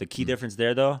 sorry to interrupt, the key difference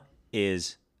there, though,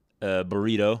 is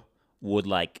Burrito would,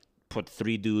 like, put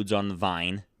 3 dudes on the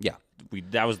Vine. Yeah.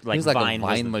 That was like, he was like Vine a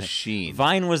Vine was machine.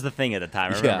 Vine was the thing at the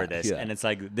time. I remember this. Yeah. And it's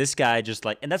like this guy just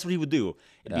like, and that's what he would do.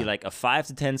 It'd be like a 5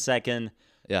 to 10 second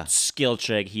skill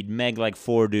check. He'd meg like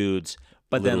 4 dudes,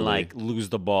 but then like lose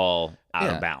the ball out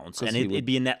of bounds. And it'd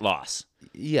be a net loss.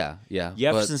 Yeah.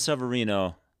 Jefferson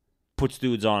Severino puts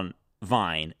dudes on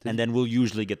Vine, and then we'll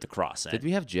usually get the cross in. Did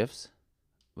we have GIFs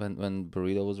when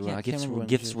Burrito was around? Yeah, I can't remember when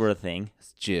GIFs were a thing.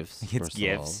 It's GIFs. It's first of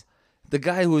all. GIFs. The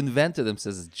guy who invented them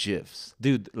says it's GIFs.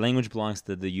 Dude, language belongs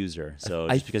to the user. So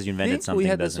just because you invented something we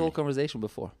had this doesn't. whole conversation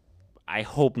before. I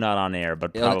hope not on air,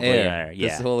 but probably on air. Yeah.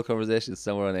 This whole conversation is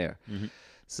somewhere on air.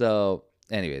 So,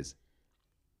 anyways,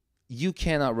 you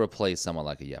cannot replace someone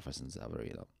like a Jefferson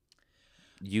Severino.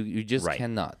 You just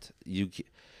cannot.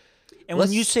 And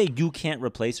when you say you can't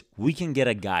replace, we can get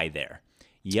a guy there.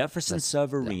 Jefferson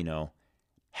Severino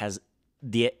has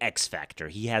the X factor.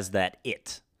 He has that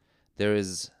it. There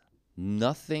is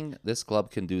nothing this club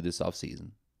can do this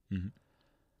offseason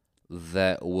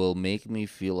that will make me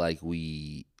feel like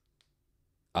we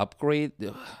upgrade,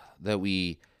 that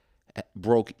we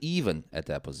broke even at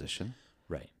that position,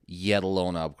 Right. yet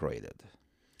alone upgraded.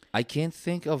 I can't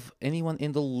think of anyone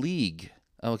in the league.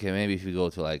 Okay, maybe if you go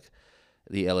to like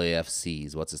the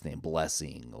LAFCs, what's his name,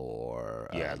 Blessing, or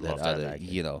Yeah, I'd that love to have other, that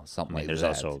kid. something like There's that.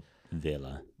 also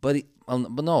Villa. But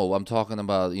no, I'm talking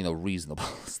about reasonable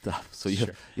stuff. So you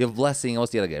have Blessing.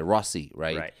 What's the other guy? Rossi,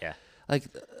 right? Right, yeah. Like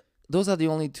those are the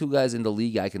only two guys in the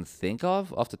league I can think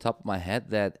of off the top of my head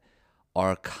that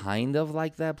are kind of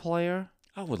like that player.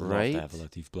 I would Right? love to have a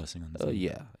Latif Blessing on the team.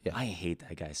 Yeah. I hate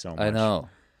that guy so much. I know.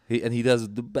 He does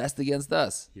the best against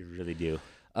us. You really do.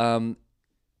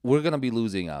 We're gonna be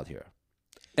losing out here,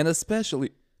 and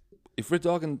especially if we're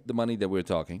talking the money that we're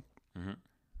talking,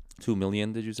 $2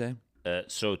 million. Did you say?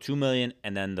 So $2 million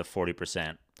and then the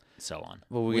 40% sell on.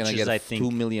 Well, we're which gonna is, get I think,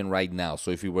 $2 million right now.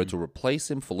 So if we were to replace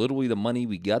him for literally the money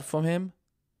we got from him,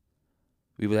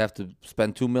 we would have to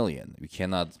spend $2 million. We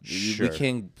cannot. Sure. We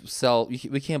can't sell.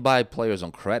 We can't buy players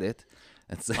on credit.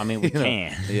 I mean, we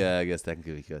can. Yeah, I guess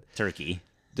technically we could. Turkey.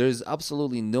 There's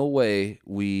absolutely no way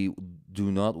we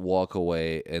do not walk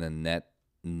away in a net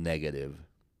negative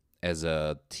as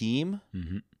a team,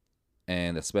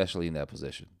 and especially in that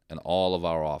position and all of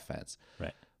our offense.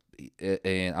 Right.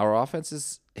 And our offense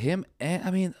is him. And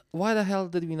I mean, why the hell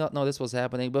did we not know this was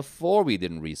happening before we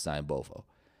didn't re-sign Bofo?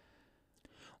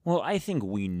 Well, I think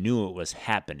we knew it was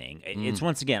happening. It's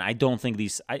once again, I don't think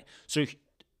these. So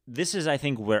this is, I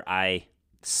think, where I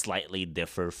slightly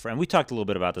differ from. We talked a little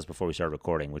bit about this before we started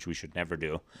recording, which we should never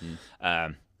do.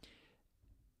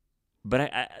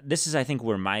 But this is, I think,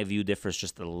 where my view differs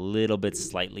just a little bit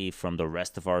slightly from the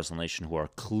rest of Arsenal Nation, who are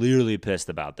clearly pissed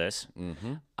about this.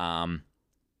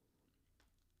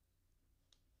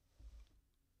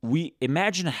 We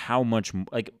imagine how much,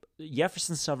 like,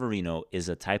 Jefferson Savarino is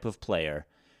a type of player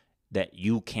that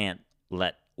you can't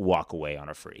let walk away on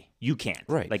a free. You can't.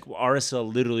 Right. Like,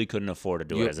 RSL literally couldn't afford to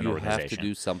do it as an you organization. have to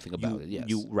do something about it.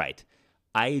 Yes. Right.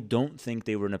 I don't think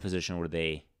they were in a position where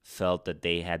they felt that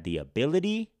they had the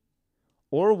ability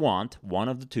or want, one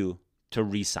of the two, to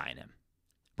re-sign him.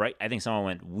 Right? I think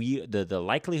someone went, the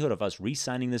likelihood of us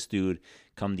re-signing this dude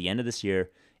come the end of this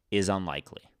year is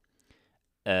unlikely.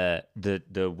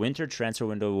 The winter transfer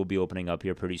window will be opening up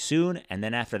here pretty soon, and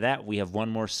then after that we have one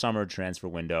more summer transfer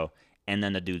window, and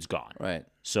then the dude's gone. Right.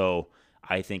 So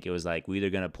I think it was like, we're either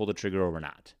going to pull the trigger or we're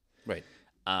not. Right.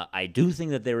 I do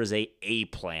think that there is a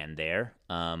plan there.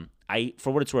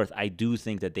 For what it's worth, I do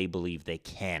think that they believe they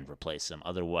can replace him.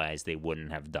 Otherwise, they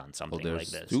wouldn't have done something Well, they're like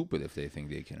this. stupid if they think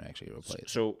they can actually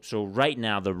replace. So right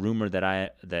now, the rumor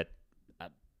that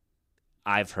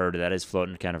I've heard that is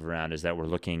floating kind of around is that we're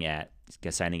looking at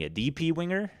signing a DP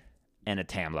winger and a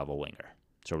TAM level winger.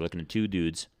 So we're looking at two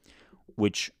dudes,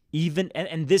 which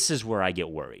and this is where I get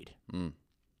worried.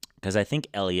 Because I think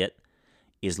Elliot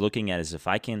is looking at as if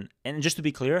I can, and just to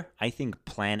be clear, I think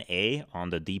plan A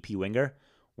on the DP winger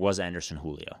was Anderson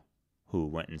Julio, who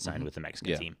went and signed with the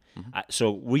Mexican team.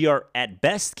 So we are, at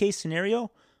best case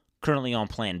scenario, currently on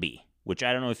plan B, which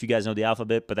I don't know if you guys know the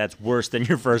alphabet, but that's worse than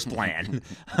your first plan.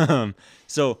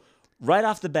 So right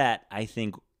off the bat, I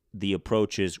think the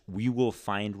approach is we will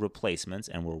find replacements,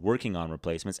 and we're working on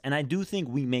replacements, and I do think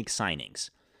we make signings.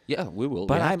 Yeah, we will.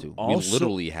 But we have I'm to. also, we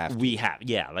literally have to. We have,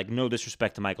 yeah. Like, no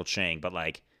disrespect to Michael Chang, but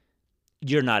like,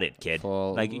 you're not it, kid.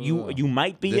 Well, like you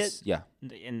might be it. Yeah.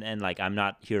 And like, I'm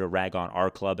not here to rag on our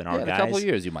club and our In guys. a couple of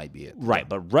years, you might be it. Right,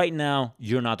 but right now,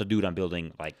 you're not the dude I'm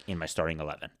building like in my starting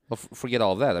 11. Well, forget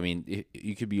all of that. I mean,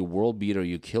 you could be a world beater.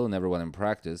 You're killing everyone in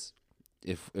practice.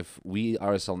 If we,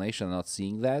 RSL Nation, are not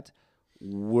seeing that,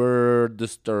 we're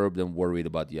disturbed and worried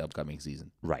about the upcoming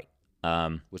season. Right.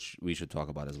 Which we should talk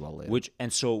about as well later.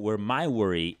 So where my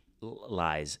worry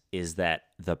lies is that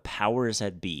the powers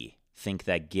that be think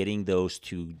that getting those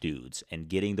two dudes and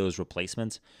getting those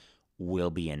replacements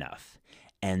will be enough.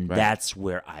 And that's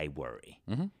where I worry.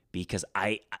 Because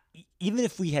even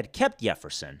if we had kept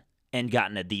Jefferson and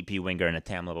gotten a DP winger and a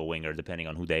TAM level winger, depending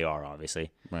on who they are,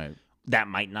 obviously, that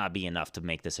might not be enough to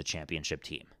make this a championship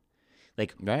team.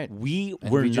 Like, we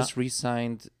just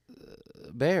re-signed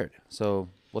Baird. So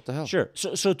what the hell? Sure.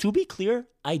 So to be clear,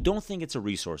 I don't think it's a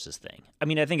resources thing. I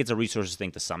mean, I think it's a resources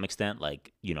thing to some extent.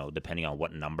 Like, depending on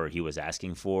what number he was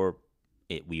asking for,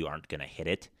 we aren't going to hit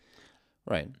it.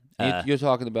 Right. You're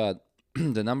talking about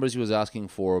the numbers he was asking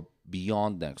for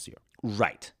beyond next year.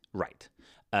 Right.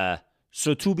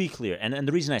 So to be clear, and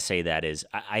the reason I say that is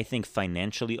I think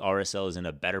financially RSL is in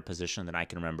a better position than I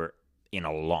can remember in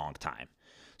a long time.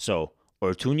 So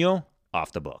Ortuño,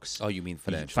 off the books. Oh, you mean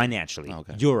financially? Financially.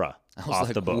 Okay. Jura, I was off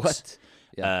like, the books. what?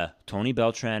 Yeah. Tony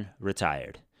Beltran,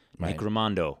 retired. Nick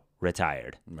Raimondo,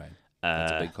 retired. Right.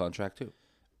 That's a Uh, big contract too.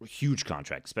 Huge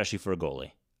contract, especially for a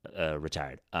goalie,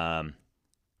 retired.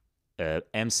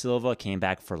 M. Silva came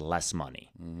back for less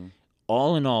money.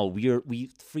 All in all, we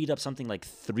freed up something like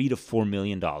 $3 to $4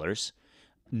 million.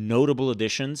 Notable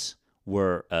additions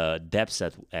were depths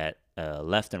at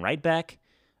left and right back.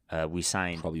 We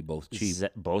signed Probably both cheap.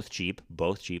 both cheap.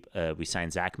 We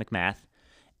signed Zach McMath,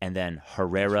 and then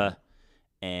Herrera,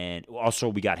 and also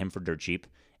we got him for dirt cheap.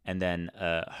 And then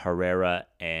Herrera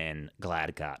and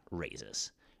Glad got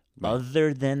raises.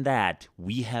 Other than that,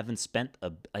 we haven't spent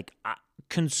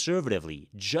conservatively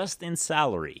just in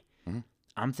salary.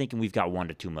 I'm thinking we've got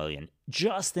 $1 to $2 million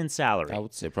just in salary. I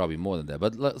would say probably more than that.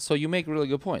 But so you make really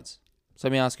good points. So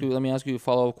let me ask you a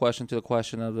follow-up question to the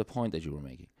question of the point that you were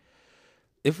making.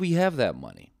 If we have that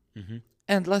money,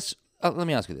 and let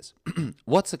me ask you this: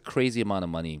 what's a crazy amount of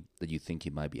money that you think he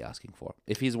might be asking for?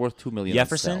 If he's worth $2 million,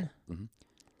 Jefferson,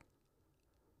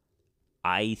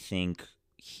 I think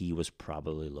he was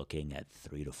probably looking at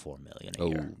 $3 to $4 million a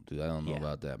year. Dude, I don't know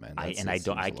about that, man.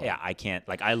 I can't.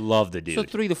 Like, I love the dude. So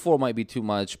 3 to 4 might be too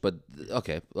much, but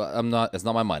okay, it's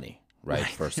not my money, right?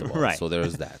 First of all, Right. So there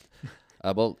is that.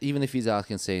 Well, even if he's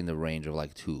asking, say, in the range of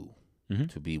like 2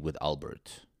 to be with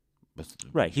Albert,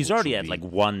 Right, he's which already would at be- like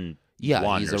 1. Yeah,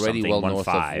 1 he's or already something, well 1.5. north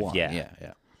of 1.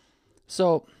 Yeah.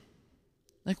 So,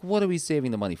 like, what are we saving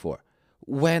the money for?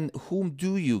 Whom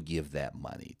do you give that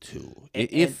money to?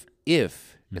 If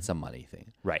it's a money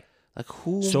thing, Right. like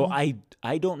who? So I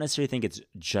don't necessarily think it's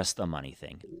just a money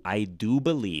thing. I do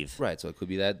believe. Right. So it could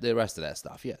be that the rest of that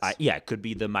stuff. Yes. It could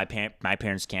be my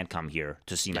parents can't come here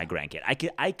to see my grandkid.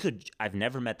 I've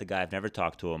never met the guy. I've never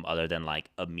talked to him other than like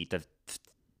a meet the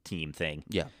team thing.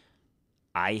 Yeah.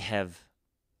 I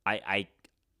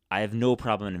have no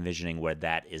problem envisioning where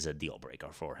that is a deal breaker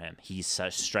for him. He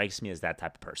strikes me as that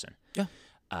type of person. Yeah.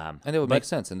 And it would make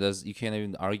sense, and you can't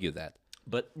even argue that.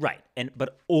 But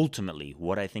ultimately,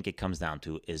 what I think it comes down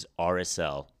to is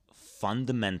RSL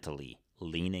fundamentally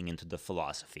leaning into the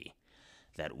philosophy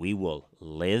that we will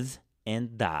live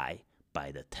and die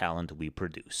by the talent we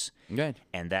produce. Right.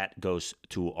 And that goes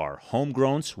to our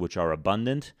homegrowns, which are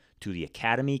abundant, to the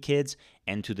academy kids,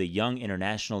 and to the young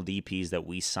international DPs that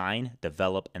we sign,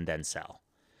 develop, and then sell.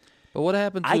 But what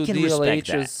happened to I can respect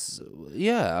DLH's?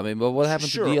 Yeah, I mean, but what happened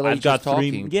Sure, to DLH's I've got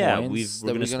talking three. Yeah, points we're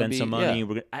that going to spend some money.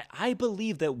 Yeah. I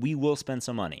believe that we will spend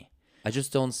some money. I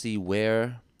just don't see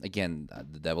where. Again,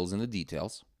 the devil's in the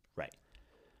details. Right.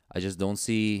 I just don't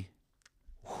see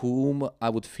whom I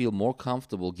would feel more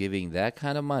comfortable giving that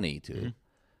kind of money to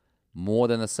more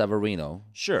than a Severino.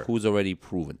 Sure. Who's already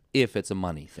proven, if it's a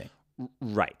money thing.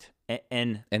 Right.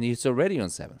 And he's already on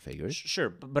 7 figures. sure,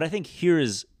 but I think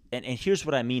here's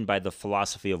what I mean by the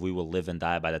philosophy of we will live and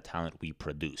die by the talent we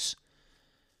produce.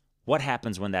 What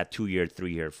happens when that 2-year,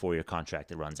 3-year, 4-year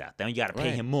contract runs out? Then you got to pay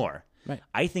Right. him more. Right.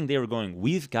 I think they were going,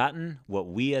 we've gotten what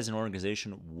we as an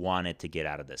organization wanted to get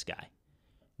out of this guy.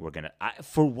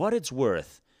 For what it's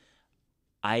worth,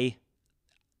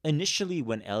 initially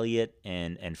when Elliott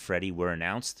and Freddie were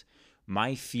announced,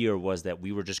 my fear was that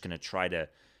we were just going to try to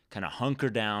kind of hunker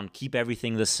down, keep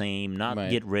everything the same, not Right.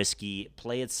 get risky,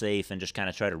 play it safe, and just kind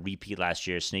of try to repeat last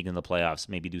year, sneak in the playoffs,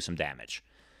 maybe do some damage.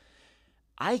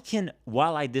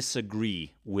 While I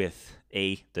disagree with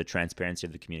the transparency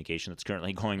of the communication that's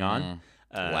currently going on,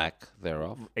 Lack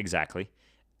thereof. exactly,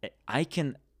 I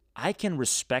can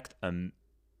respect an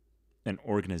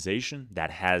organization that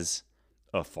has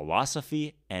a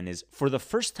philosophy and is, for the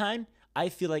first time, I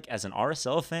feel like as an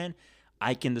RSL fan,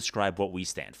 I can describe what we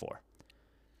stand for.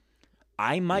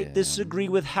 I might disagree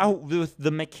with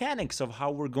the mechanics of how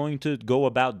we're going to go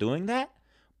about doing that,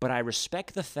 but I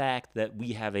respect the fact that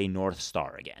we have a North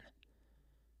Star again.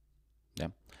 Yeah.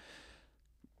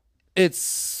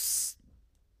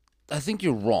 I think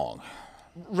you're wrong.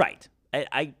 Right.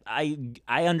 I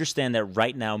understand that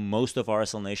right now most of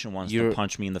RSL Nation wants to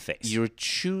punch me in the face. You're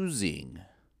choosing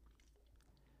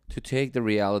to take the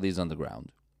realities on the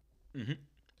ground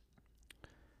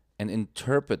and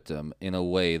interpret them in a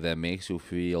way that makes you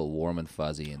feel warm and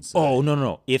fuzzy inside. Oh,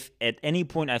 no. If at any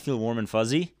point I feel warm and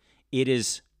fuzzy, it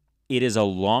is a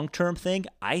long-term thing.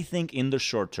 I think in the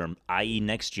short term, i.e.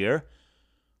 next year,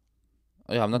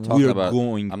 Yeah, I'm not talking about.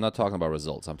 going- I'm not talking about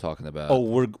results. I'm talking about.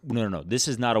 no. This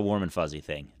is not a warm and fuzzy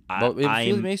thing. but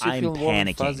it makes you feel warm and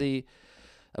panicking. fuzzy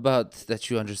about that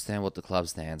you understand what the club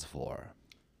stands for.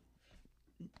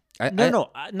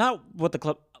 Not what the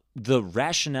club. The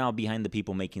rationale behind the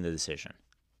people making the decision.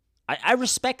 I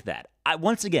respect that.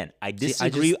 Once again, I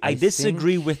disagree. I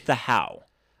disagree with the how.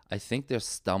 I think they're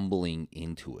stumbling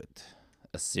into it.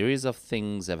 A series of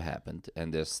things have happened,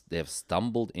 and they have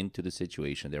stumbled into the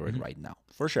situation they're in right now.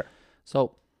 For sure.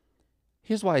 So,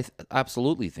 Here's why I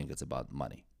absolutely think it's about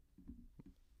money.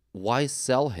 Why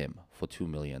sell him for $2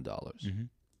 million?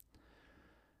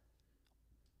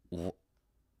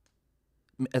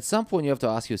 At some point, you have to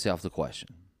ask yourself the question.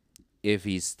 If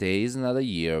he stays another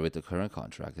year with the current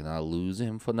contract and I lose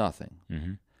him for nothing,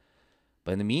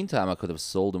 but in the meantime, I could have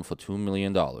sold him for $2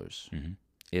 million,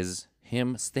 is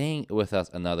him staying with us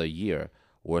another year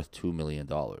worth $2 million?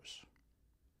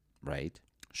 Right?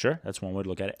 Sure, that's one way to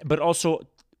look at it. But also,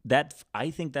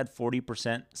 I think that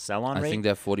 40% sell-on rate I think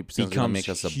that 40% is going to becomes make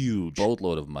us a huge.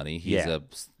 boatload of money. He's Yeah. a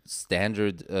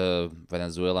standard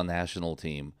Venezuela national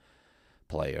team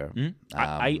player.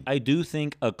 I do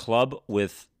think a club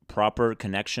with proper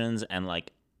connections and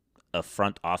like a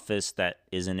front office that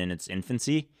isn't in its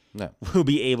infancy No. will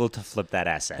be able to flip that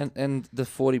asset. And the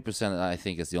 40%, I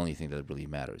think, is the only thing that really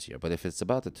matters here. But if it's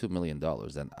about the $2 million,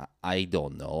 then I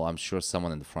don't know. I'm sure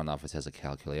someone in the front office has a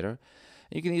calculator.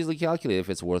 You can easily calculate if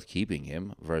it's worth keeping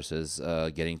him versus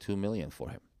getting $2 million for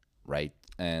him, right?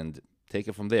 And take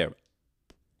it from there.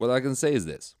 What I can say is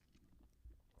this.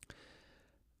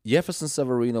 Jefferson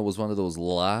Severino was one of those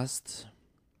last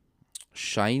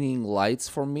shining lights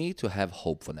for me to have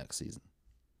hope for next season.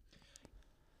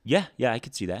 Yeah, I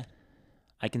could see that.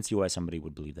 I can see why somebody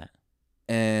would believe that.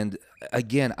 And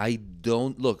again, I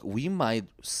don't look. We might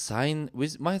sign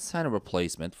a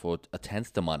replacement for a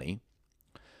tenth the money.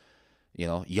 You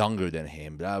know, younger than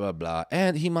him, blah blah blah,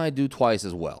 and he might do twice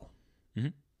as well.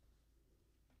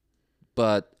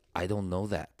 But I don't know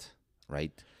that,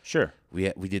 right? Sure.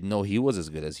 We didn't know he was as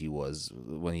good as he was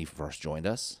when he first joined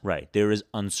us. Right. There is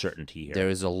uncertainty here. There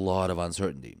is a lot of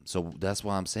uncertainty. So that's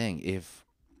why I'm saying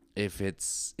if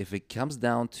it comes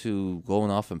down to going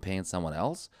off and paying someone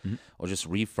else or just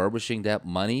refurbishing that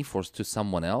money to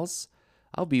someone else,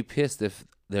 I'll be pissed if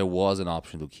there was an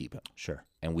option to keep him. Sure.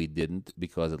 And we didn't,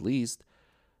 because at least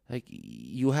like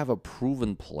you have a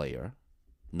proven player,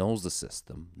 knows the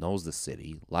system, knows the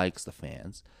city, likes the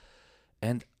fans,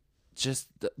 and just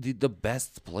the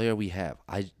best player we have.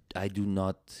 I do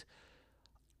not.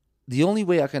 The only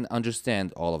way I can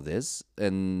understand all of this,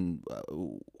 and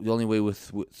the only way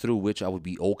through which I would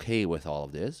be okay with all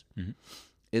of this,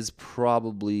 is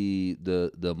probably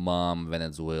the mom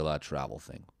Venezuela travel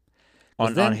thing.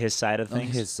 On his side of things?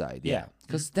 On his side, yeah.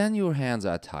 Because then your hands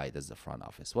are tied as the front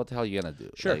office. What the hell are you going to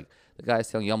do? Sure. Like, the guy's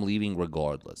telling you, I'm leaving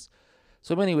regardless.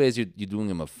 So in many ways, you're doing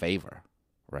him a favor,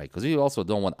 right? Because you also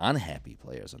don't want unhappy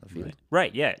players on the field.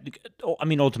 Right, yeah. I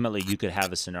mean, ultimately, you could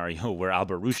have a scenario where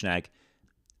Albert Rusnak,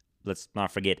 let's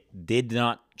not forget, did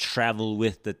not travel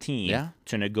with the team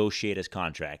to negotiate his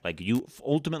contract. Like,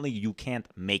 ultimately, you can't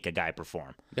make a guy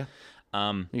perform. Yeah.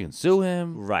 You can sue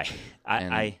him. Right.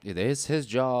 It is his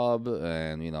job,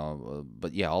 and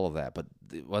but yeah, all of that. But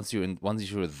once you're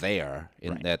there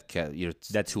in that,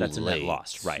 that's too a net late.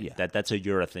 loss, right? Yeah. That's a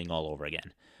Euro thing all over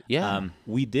again. Yeah.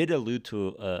 We did allude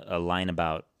to a line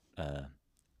about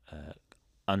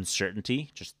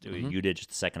uncertainty. You did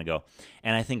just a second ago,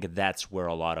 and I think that's where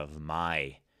a lot of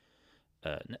my,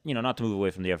 not to move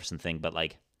away from the Jefferson thing, but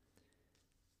like.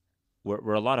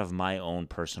 Where a lot of my own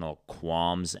personal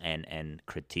qualms and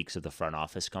critiques of the front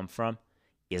office come from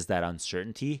is that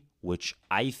uncertainty, which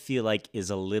I feel like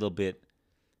is a little bit,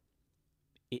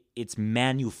 it's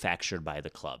manufactured by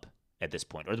the club at this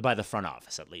point, or by the front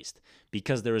office at least,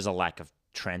 because there is a lack of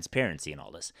transparency in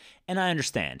all this. And I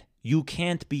understand. You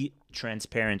can't be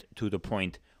transparent to the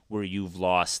point where you've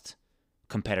lost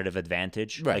competitive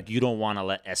advantage. Right. Like, you don't want to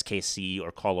let SKC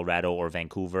or Colorado or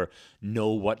Vancouver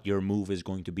know what your move is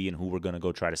going to be and who we're going to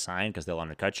go try to sign, because they'll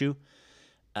undercut you.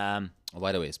 By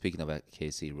the way, speaking of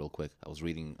KC, real quick, I was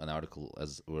reading an article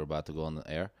as we were about to go on the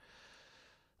air.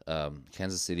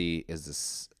 Kansas City is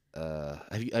this.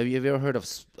 Have you ever heard of?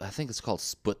 I think it's called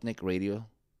Sputnik Radio.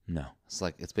 No.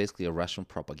 It's basically a Russian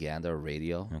propaganda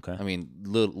radio. Okay. I mean,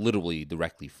 literally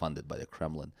directly funded by the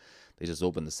Kremlin. They just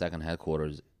opened the second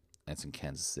headquarters. It's in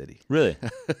Kansas City. Really?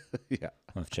 Yeah.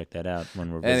 I'll have to check that out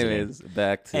when we're visiting. Anyways,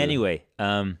 back to... Anyway,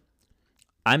 I'm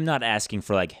not asking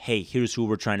for like, hey, here's who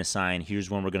we're trying to sign.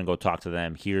 Here's when we're going to go talk to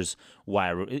them. Here's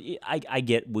why. I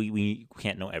get we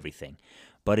can't know everything.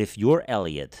 But if you're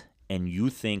Elliot and you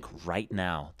think right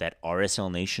now that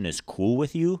RSL Nation is cool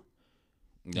with you,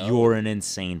 you're an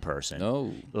insane person.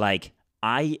 No. Like,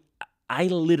 I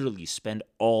literally spend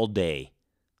all day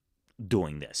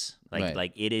doing this.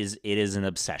 Like it is an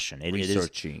obsession.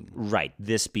 Researching. It is, right.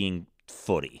 This being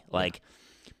footy. Like,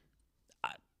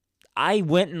 I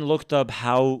went and looked up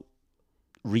how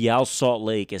Real Salt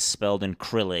Lake is spelled in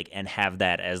Cyrillic and have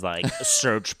that as like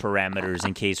search parameters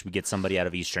in case we get somebody out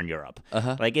of Eastern Europe.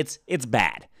 Like, it's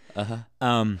bad.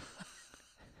 I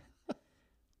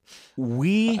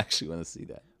We actually want to see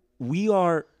that. we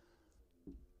are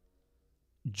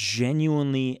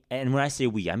genuinely, and when I say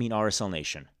we, I mean RSL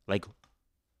Nation. Like,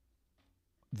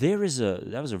 that was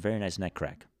a very nice neck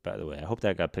crack, by the way. I hope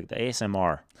that got picked.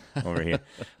 ASMR over here,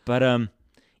 but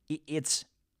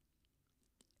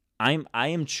I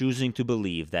am choosing to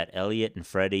believe that Elliot and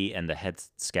Freddie and the head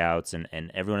scouts and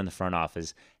everyone in the front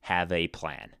office have a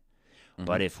plan.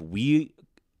 But if we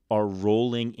are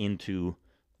rolling into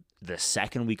the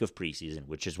second week of preseason,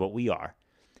 which is what we are,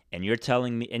 and you're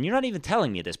telling me, and you're not even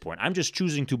telling me at this point, I'm just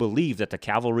choosing to believe that the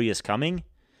cavalry is coming,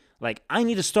 like, I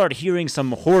need to start hearing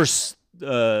some horse,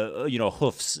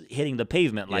 hoofs hitting the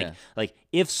pavement. Like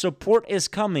if support is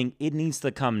coming, it needs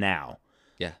to come now.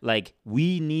 Yeah. Like,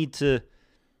 you need to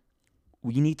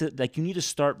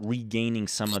start regaining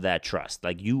some of that trust.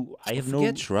 Like, I have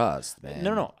Forget trust, man.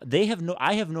 No.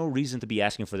 I have no reason to be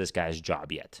asking for this guy's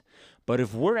job yet. But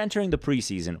if we're entering the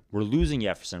preseason, we're losing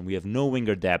Jefferson. We have no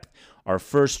winger depth. Our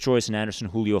first choice in Anderson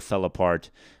Julio fell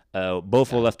apart.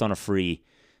 Both were left on a free.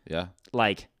 Yeah.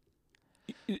 Like,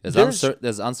 there's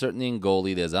uncertainty in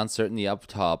goalie. There's uncertainty up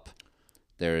top.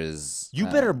 There is. You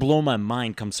better blow my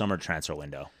mind come summer transfer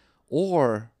window.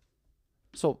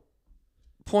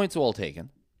 Points well taken.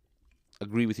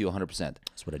 Agree with you 100%.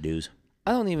 That's what I do.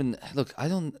 I'm going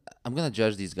to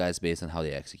judge these guys based on how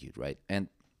they execute, right? And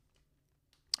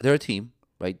they're a team,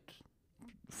 right?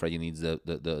 Freddie needs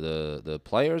the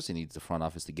players. He needs the front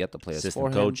office to get the players Assistant for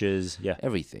him. coaches, yeah.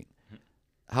 Everything.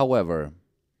 However,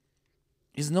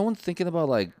 is no one thinking about,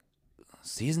 like,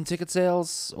 season ticket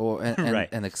sales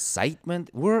and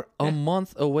excitement? We're a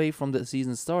month away from the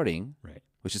season starting. Right.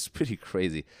 Which is pretty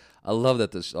crazy. I love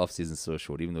that the offseason is so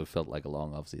short, even though it felt like a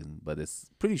long offseason. But it's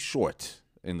pretty short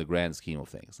in the grand scheme of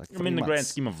things. Like, in the grand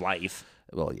scheme of life.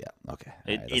 Well, yeah, okay.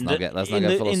 All right, In let's not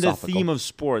get philosophical. the theme of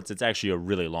sports, it's actually a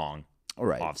really long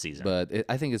offseason. But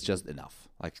I think it's just enough.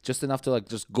 Like, just enough to, like,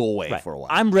 just go away for a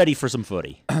while. I'm ready for some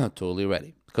footy. Totally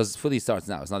ready. Because footy starts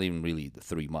now. It's not even really the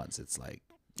 3 months. It's like,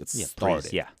 it's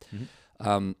started. Yeah.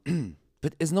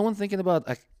 But is no one thinking about,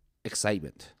 like,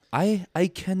 excitement? I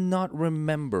cannot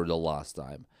remember the last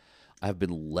time I've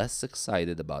been less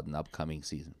excited about an upcoming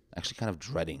season. Actually, kind of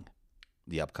dreading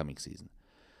the upcoming season.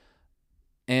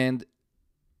 And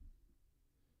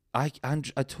I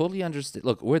totally understand.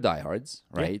 Look, we're diehards,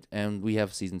 right? Yeah. And we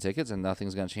have season tickets, and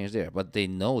nothing's going to change there. But they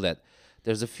know that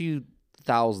there's a few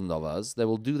thousand of us that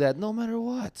will do that no matter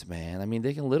what, man. I mean,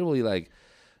 they can literally, like,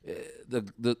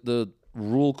 the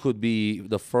rule could be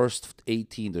the first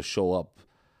 18 to show up,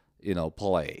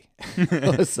 play.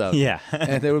 So, yeah.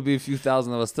 And there would be a few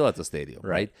thousand of us still at the stadium,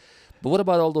 right? But what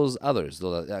about all those others?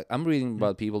 I'm reading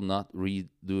about people not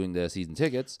redoing their season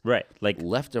tickets. Right. Like,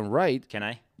 left and right. Can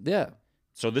I? Yeah.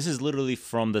 So this is literally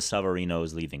from the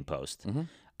Savarino's leaving post. Mm-hmm.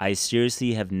 I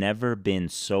seriously have never been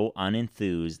so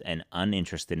unenthused and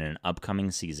uninterested in an upcoming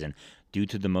season due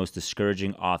to the most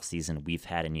discouraging offseason we've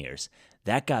had in years.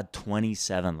 That got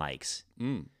 27 likes.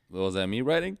 Was that me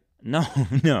writing? No.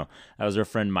 That was our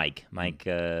friend Mike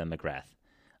McGrath.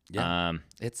 Yeah.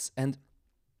 And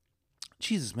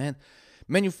Jesus, man,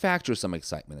 manufacture some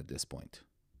excitement at this point.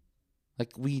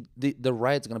 Like, the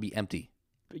ride's going to be empty.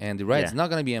 And the ride's not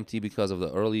going to be empty because of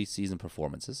the early season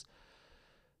performances,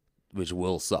 which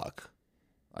will suck,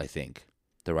 I think.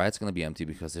 The ride's going to be empty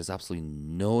because there's absolutely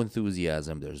no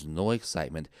enthusiasm. There's no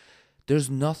excitement. There's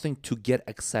nothing to get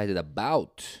excited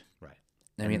about. Right.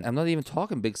 I mean, I'm not even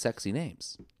talking big, sexy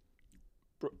names.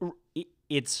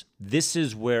 This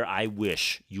is where I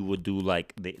wish you would do,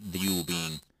 like, the you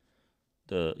being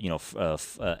the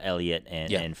Elliot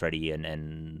and Freddie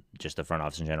and just the front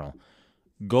office in general.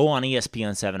 Go on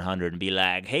ESPN 700 and be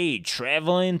like, hey,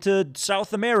 traveling to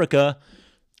South America.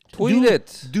 Tweet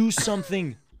it. Do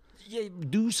something.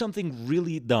 Do something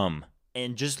really dumb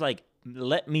and just, like,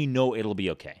 let me know it'll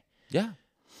be okay. Yeah.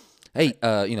 Hey,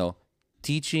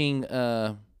 teaching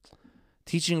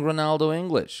Ronaldo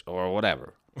English or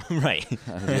whatever. Right.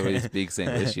 Everybody speaks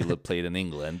English. He played in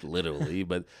England, literally,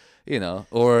 but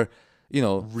or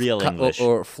real English,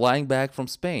 or flying back from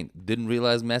Spain. Didn't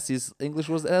realize Messi's English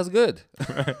was as good.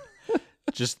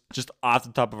 just off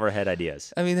the top of our head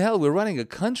ideas. I mean, hell, we're running a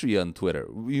country on Twitter.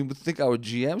 You would think our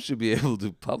GM should be able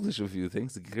to publish a few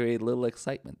things to create a little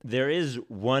excitement. There is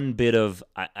one bit of,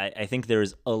 I think there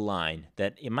is a line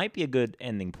that it might be a good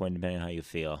ending point, depending on how you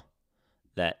feel,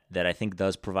 that I think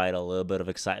does provide a little bit of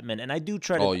excitement. And I do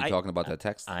try to... Oh, you're talking about that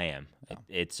text? I am. Oh.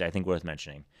 It's, I think, worth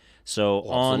mentioning. So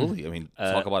absolutely. I mean,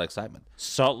 talk about excitement.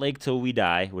 Salt Lake Till We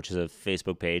Die, which is a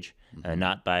Facebook page,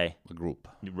 not by... A group.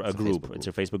 It's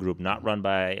a Facebook group, not run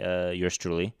by yours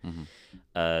truly. Mm-hmm.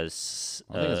 I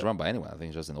don't think it's run by anyone. I think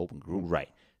it's just an open group. Right.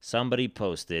 Somebody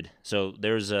posted... So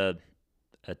there's a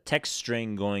a text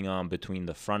string going on between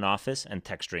the front office and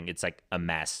text string. It's like a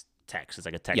mass text. It's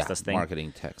like a text us thing.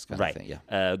 Marketing text kind Right. of thing.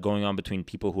 Yeah. Going on between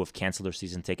people who have canceled their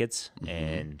season tickets Mm-hmm.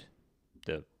 and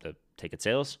the ticket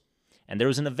sales. And there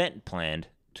was an event planned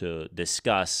to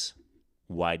discuss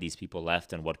why these people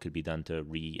left and what could be done to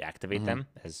reactivate them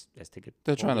as ticket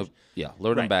They're trying holders. to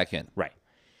lure them Right. back in. Right.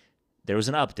 There was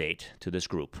an update to this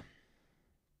group.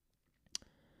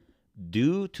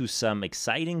 Due to some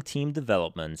exciting team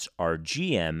developments, our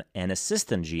GM and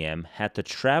assistant GM had to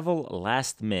travel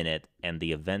last minute, and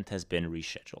the event has been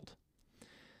rescheduled.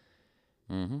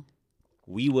 Mm-hmm.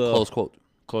 We will Close quote.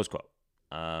 close quote.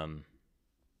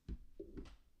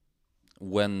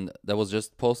 When that was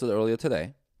just posted earlier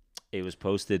today. It was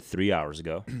posted 3 hours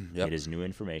ago. Yep. It is new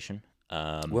information.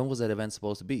 When was that event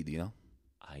supposed to be? Do you know?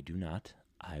 I do not.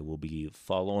 I will be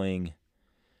following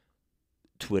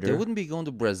Twitter. They wouldn't be going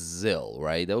to Brazil,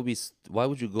 right? That would be. Why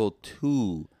would you go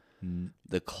to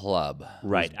the club? who's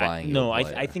Right. Buying your No, I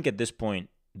player? think at this point,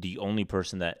 the only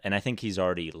person that, and I think he's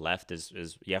already left,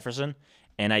 is Jefferson.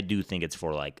 And I do think it's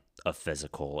for like a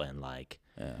physical and like,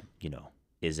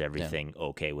 is everything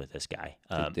okay with this guy?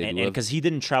 They And do have- because he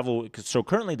didn't travel. So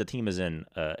currently the team is in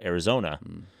Arizona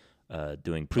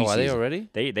doing preseason. Oh, are they already?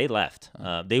 They left.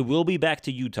 They will be back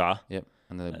to Utah. Yep.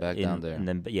 And then back down there. And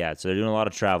then, so they're doing a lot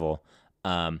of travel.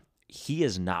 He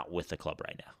is not with the club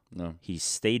right now. No. He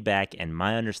stayed back, and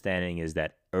my understanding is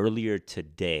that earlier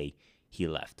today he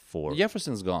left for.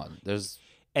 Jefferson's gone. There's.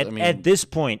 At this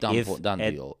point, done if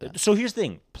deal, yeah. So here's the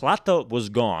thing: Plata was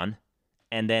gone,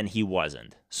 and then he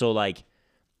wasn't. So like,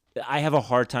 I have a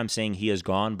hard time saying he is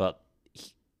gone, but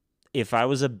if I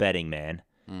was a betting man,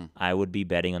 I would be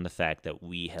betting on the fact that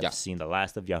we have seen the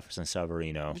last of Jefferson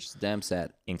Severino Which is damn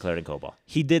sad. in Clarendon Cobalt.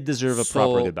 He did deserve a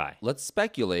proper goodbye. Let's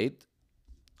speculate.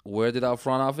 Where did our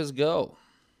front office go?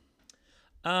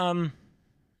 And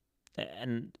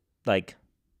like,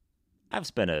 I've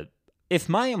spent if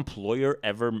my employer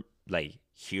ever like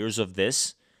hears of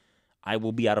this, I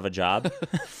will be out of a job.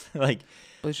 Like,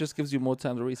 But it just gives you more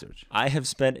time to research. I have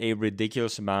spent a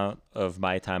ridiculous amount of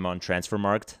my time on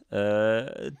Transfermarkt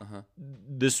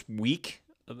this week,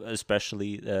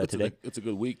 especially today. It's a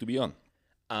good week to be on.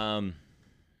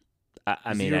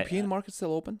 I Is mean, the European market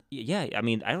still open? yeah. I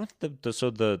mean, I don't think so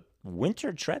the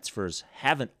winter transfers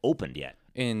haven't opened yet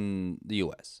In the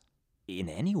U.S.? in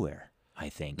anywhere. I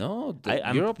think No,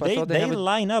 I'm- Europe. I They thought they have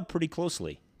line up pretty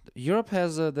closely. Europe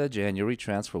has the January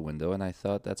transfer window, and I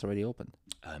thought that's already open.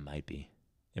 It might be.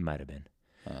 It might have been.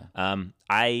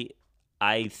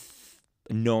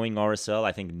 Knowing RSL,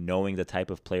 I think knowing the type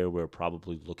of player we're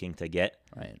probably looking to get,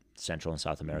 Right. Central and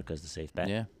South America is the safe bet.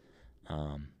 Yeah.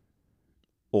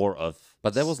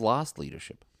 But that was last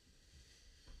leadership.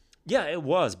 Yeah, it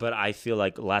was. But I feel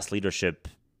like last leadership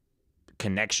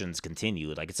connections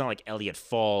continued. Like, it's not like Elliot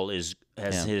Fall has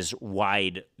his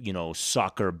wide,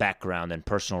 soccer background and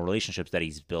personal relationships that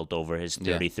he's built over his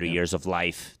 33 years of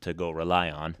life to go rely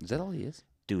on. Is that all he is?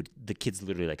 Dude, the kid's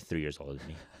literally like 3 years older than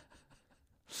me.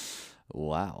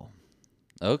 Wow.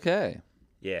 Okay.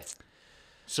 Yeah.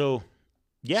 So,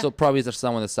 yeah. So probably there's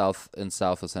someone in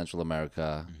South or Central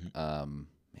America.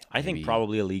 I think maybe-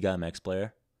 probably a Liga MX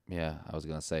player. Yeah, I was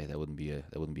gonna say that wouldn't be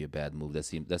a bad move. That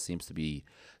seems to be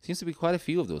quite a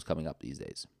few of those coming up these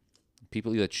days.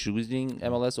 People either choosing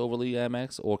MLS over Liga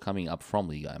MX or coming up from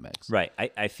Liga MX. Right.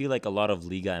 I feel like a lot of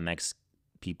Liga MX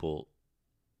people.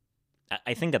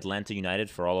 I think Atlanta United,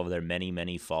 for all of their many,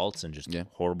 many faults and just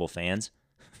horrible fans,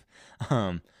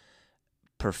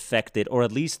 perfected or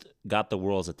at least got the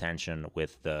world's attention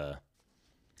with the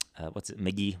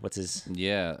Miggy? What's his?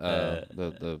 Yeah,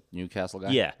 the Newcastle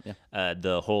guy. Yeah.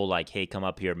 The whole like, hey, come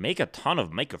up here, make a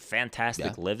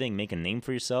fantastic living, make a name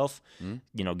for yourself.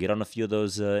 Get on a few of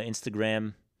those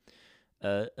Instagram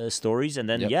stories, and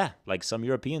then like some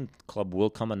European club will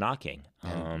come a knocking.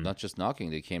 And not just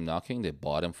knocking, they came knocking. They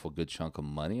bought him for a good chunk of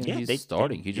money, and Yeah, he's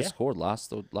starting. He just scored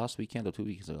last weekend or 2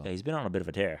 weeks ago. Yeah, he's been on a bit of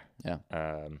a tear.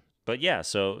 Yeah. But yeah,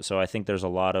 so I think there's a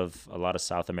lot of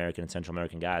South American and Central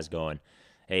American guys going,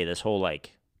 hey, this whole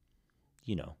like,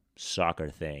 soccer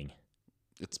thing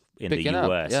It's in the picking up,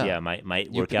 U.S. yeah.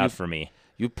 might work out for me.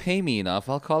 You pay me enough,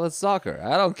 I'll call it soccer.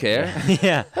 I don't care.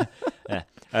 Yeah.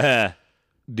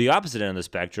 The opposite end of the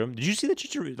spectrum. Did you see the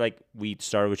Chicharito? Like, we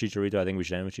started with Chicharito. I think we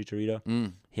should end with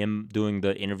Chicharito. Him doing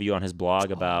the interview on his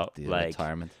blog about The like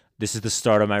retirement. this is the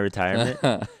start of my retirement.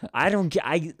 I don't get.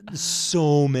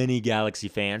 So many Galaxy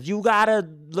fans. You gotta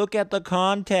look at the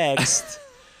context.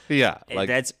 Yeah,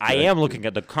 I am looking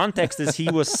at the context as he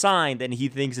was signed, and he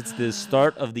thinks it's the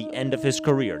start of the end of his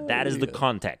career. That is the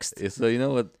context. So you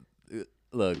know what?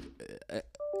 Look, a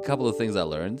couple of things I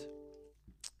learned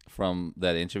from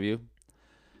that interview.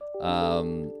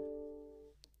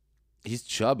 He's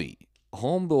chubby.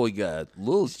 Homeboy got a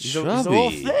little He's chubby. a little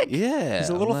thick. Yeah. He's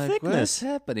a little I'm like, thickness. What's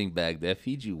happening back there?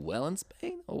 Feed you well in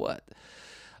Spain or what?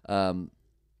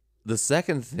 The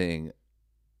second thing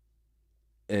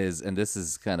is, and this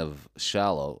is kind of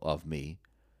shallow of me,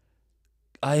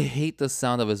 I hate the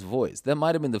sound of his voice. That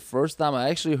might have been the first time I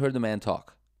actually heard the man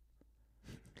talk.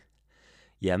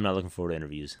 Yeah, I'm not looking forward to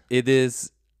interviews. It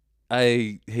is,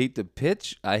 I hate the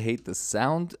pitch. I hate the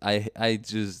sound. I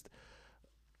just,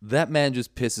 that man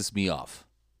just pisses me off.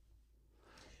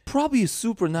 Probably a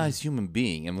super nice human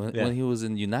being. And when, Yeah. when he was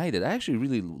in United, I actually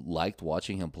really liked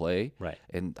watching him play. Right.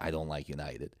 And I don't like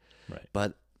United. Right.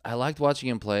 But I liked watching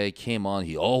him play. Came on.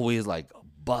 He always like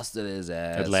busted his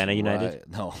ass. Atlanta United?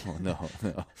 Right.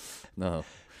 No.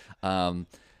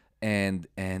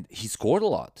 And he scored a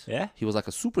lot. Yeah? He was like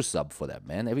a super sub for that,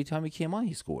 man. Every time he came on,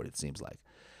 he scored, it seems like.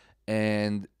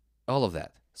 And all of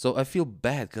that. So I feel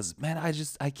bad because, man,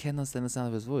 I cannot stand the sound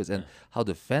of his voice. And how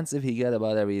defensive he got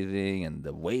about everything and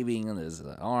the waving and his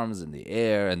arms in the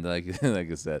air. And like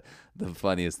like I said, the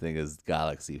funniest thing is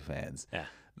Galaxy fans. Yeah.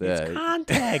 The- It's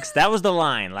context. That was the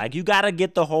line. Like, you got to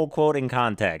get the whole quote in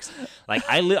context. Like,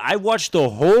 I watched the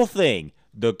whole thing.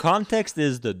 The context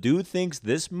is the dude thinks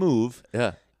this move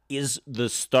yeah. is the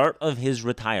start of his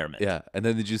retirement. Yeah. And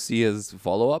then did you see his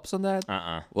follow-ups on that?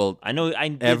 Well, I know. I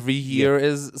did- every year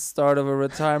is start of a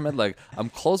retirement. Like, I'm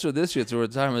closer this year to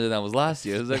retirement than I was last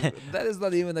year. It's like, that is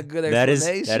not even a good That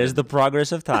explanation. is the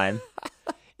progress of time.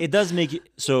 It does make it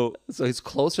so. So he's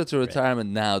closer to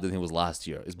retirement now than he was last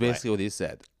year. Is basically what he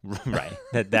said. Right.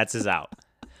 That's his out.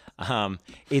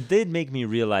 It did make me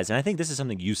realize, and I think this is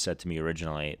something you said to me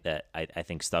originally that I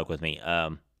think stuck with me.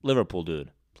 Liverpool dude,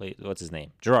 what's his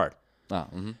name? Gerrard. Oh,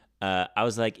 mm-hmm. I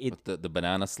was like, The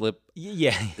banana slip.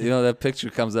 yeah. You know, that picture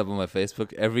comes up on my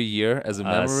Facebook every year as a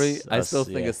memory. I still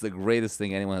think yeah. it's the greatest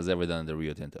thing anyone has ever done in the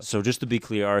Rio Tinto. So just to be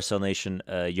clear, RSL Nation,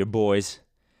 your boys.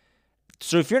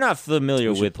 So if you're not familiar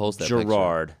We should with post that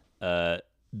Gerrard,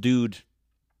 dude.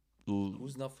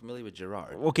 Who's not familiar with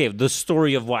Gerrard? Okay, the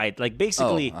story of why, like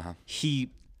basically, uh-huh.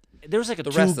 there was like a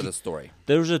The rest of the story.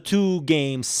 There was a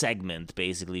 2-game segment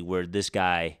basically where this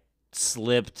guy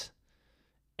slipped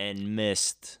and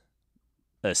missed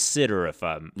a sitter, if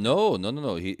I'm, No.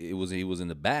 He was in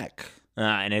the back.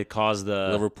 and it caused the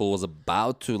Liverpool was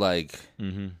about to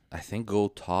Mm-hmm. I think go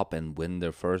top and win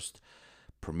their first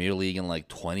Premier League in like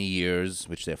 20 years,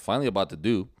 which they're finally about to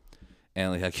do.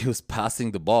 And like he was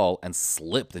passing the ball and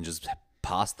slipped and just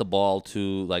passed the ball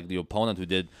to like the opponent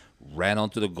who ran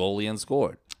onto the goalie and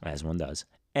scored. as one does.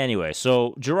 Anyway,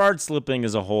 so Gerrard slipping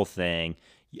is a whole thing.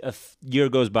 A year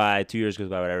goes by, 2 years goes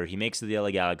by, whatever. He makes it to the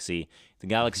LA Galaxy. The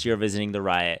Galaxy are visiting the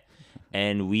Riot,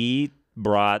 and we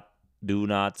brought "Do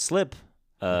Not Slip"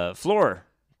 floor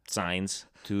signs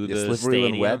to Yeah, the slippery when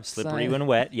stadium. wet Slippery sign. when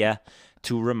wet, yeah,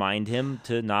 to remind him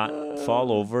to not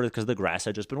fall over because the grass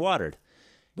had just been watered.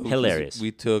 Hilarious.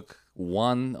 We took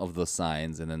one of the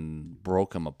signs and then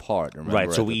broke them apart. Remember,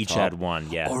 Right, so at we the each top? had one,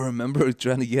 yeah. Oh, remember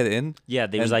trying to get in? Yeah,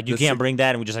 they was And like, you the can't bring that,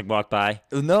 and we just like walked by.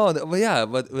 But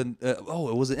when it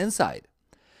was inside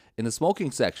in the smoking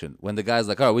section when the guy's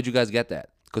like, "All right, where'd you guys get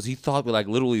that?" Because he thought we like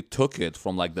literally took it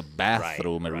from like the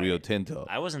bathroom at right. Rio Tinto.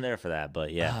 I wasn't there for that,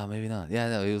 but yeah. Ah, maybe not. Yeah,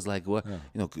 no, he was like, "What? You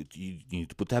know, you need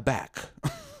to put that back."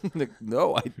 Like,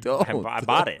 no, I don't. I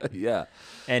bought it. Yeah.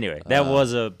 Anyway, that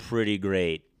was a pretty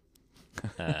great.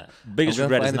 Biggest I'm gonna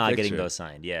regret is find the not getting picture. those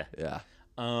signed. Yeah. Yeah.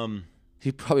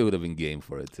 He probably would have been game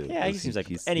for it too. Yeah, he 'cause seems like.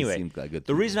 he Anyway, seemed like a good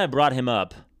the dude. reason I brought him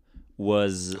up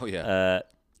was, Oh, yeah.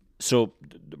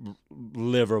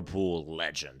 Liverpool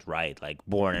legend, right? Like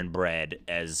born and bred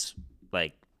as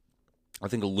like I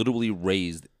think literally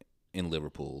raised in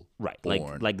Liverpool. right,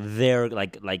 Born. like they're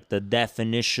like the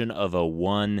definition of a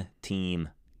one-team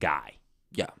guy.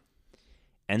 Yeah.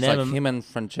 And It's then like him and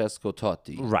Francesco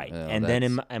Totti. right, You know, and then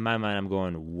that's- in my mind, I'm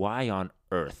going, why on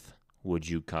earth would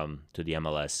you come to the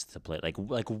MLS to play? Like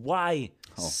why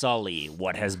sully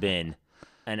what has been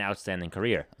an outstanding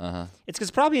career? It's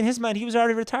because probably in his mind he was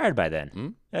already retired by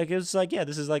then. Like it was like, yeah,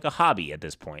 this is like a hobby at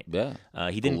this point. Yeah.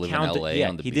 He didn't live in count LA it. Yeah,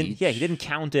 on the he didn't. Yeah, he beach. didn't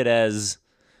count it as,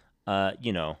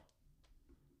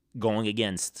 going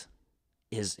against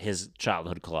his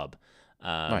childhood club.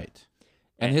 Right.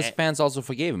 And his fans also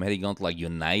forgave him. Had he gone to like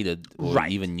United or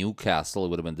Right. even Newcastle, it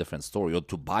would have been a different story. Or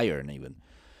to Bayern even,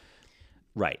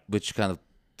 Right. which kind of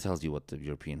tells you what the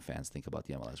European fans think about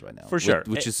the MLS right now. For sure.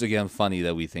 Which is again funny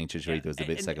that we think Chicharito is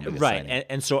the second biggest Right. signing.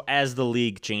 And so as the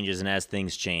league changes and as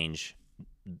things change,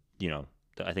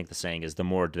 I think the saying is the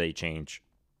more they change,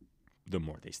 the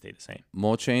more they stay the same.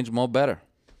 More change, more better.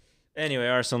 Anyway,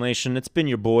 Arsenal Nation, it's been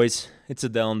your boys. It's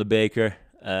Adele and the Baker.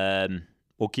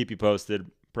 We'll keep you posted.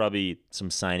 probably some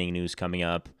signing news coming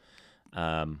up.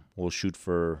 We'll shoot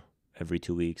for every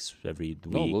 2 weeks, every week.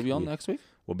 No, we'll be on next week.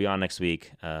 We'll be on next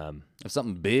week. If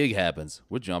something big happens,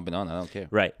 we're jumping on. I don't care.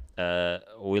 Right.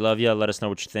 We love you. Let us know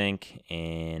what you think,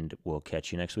 and we'll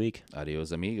catch you next week.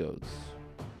 Adios, amigos.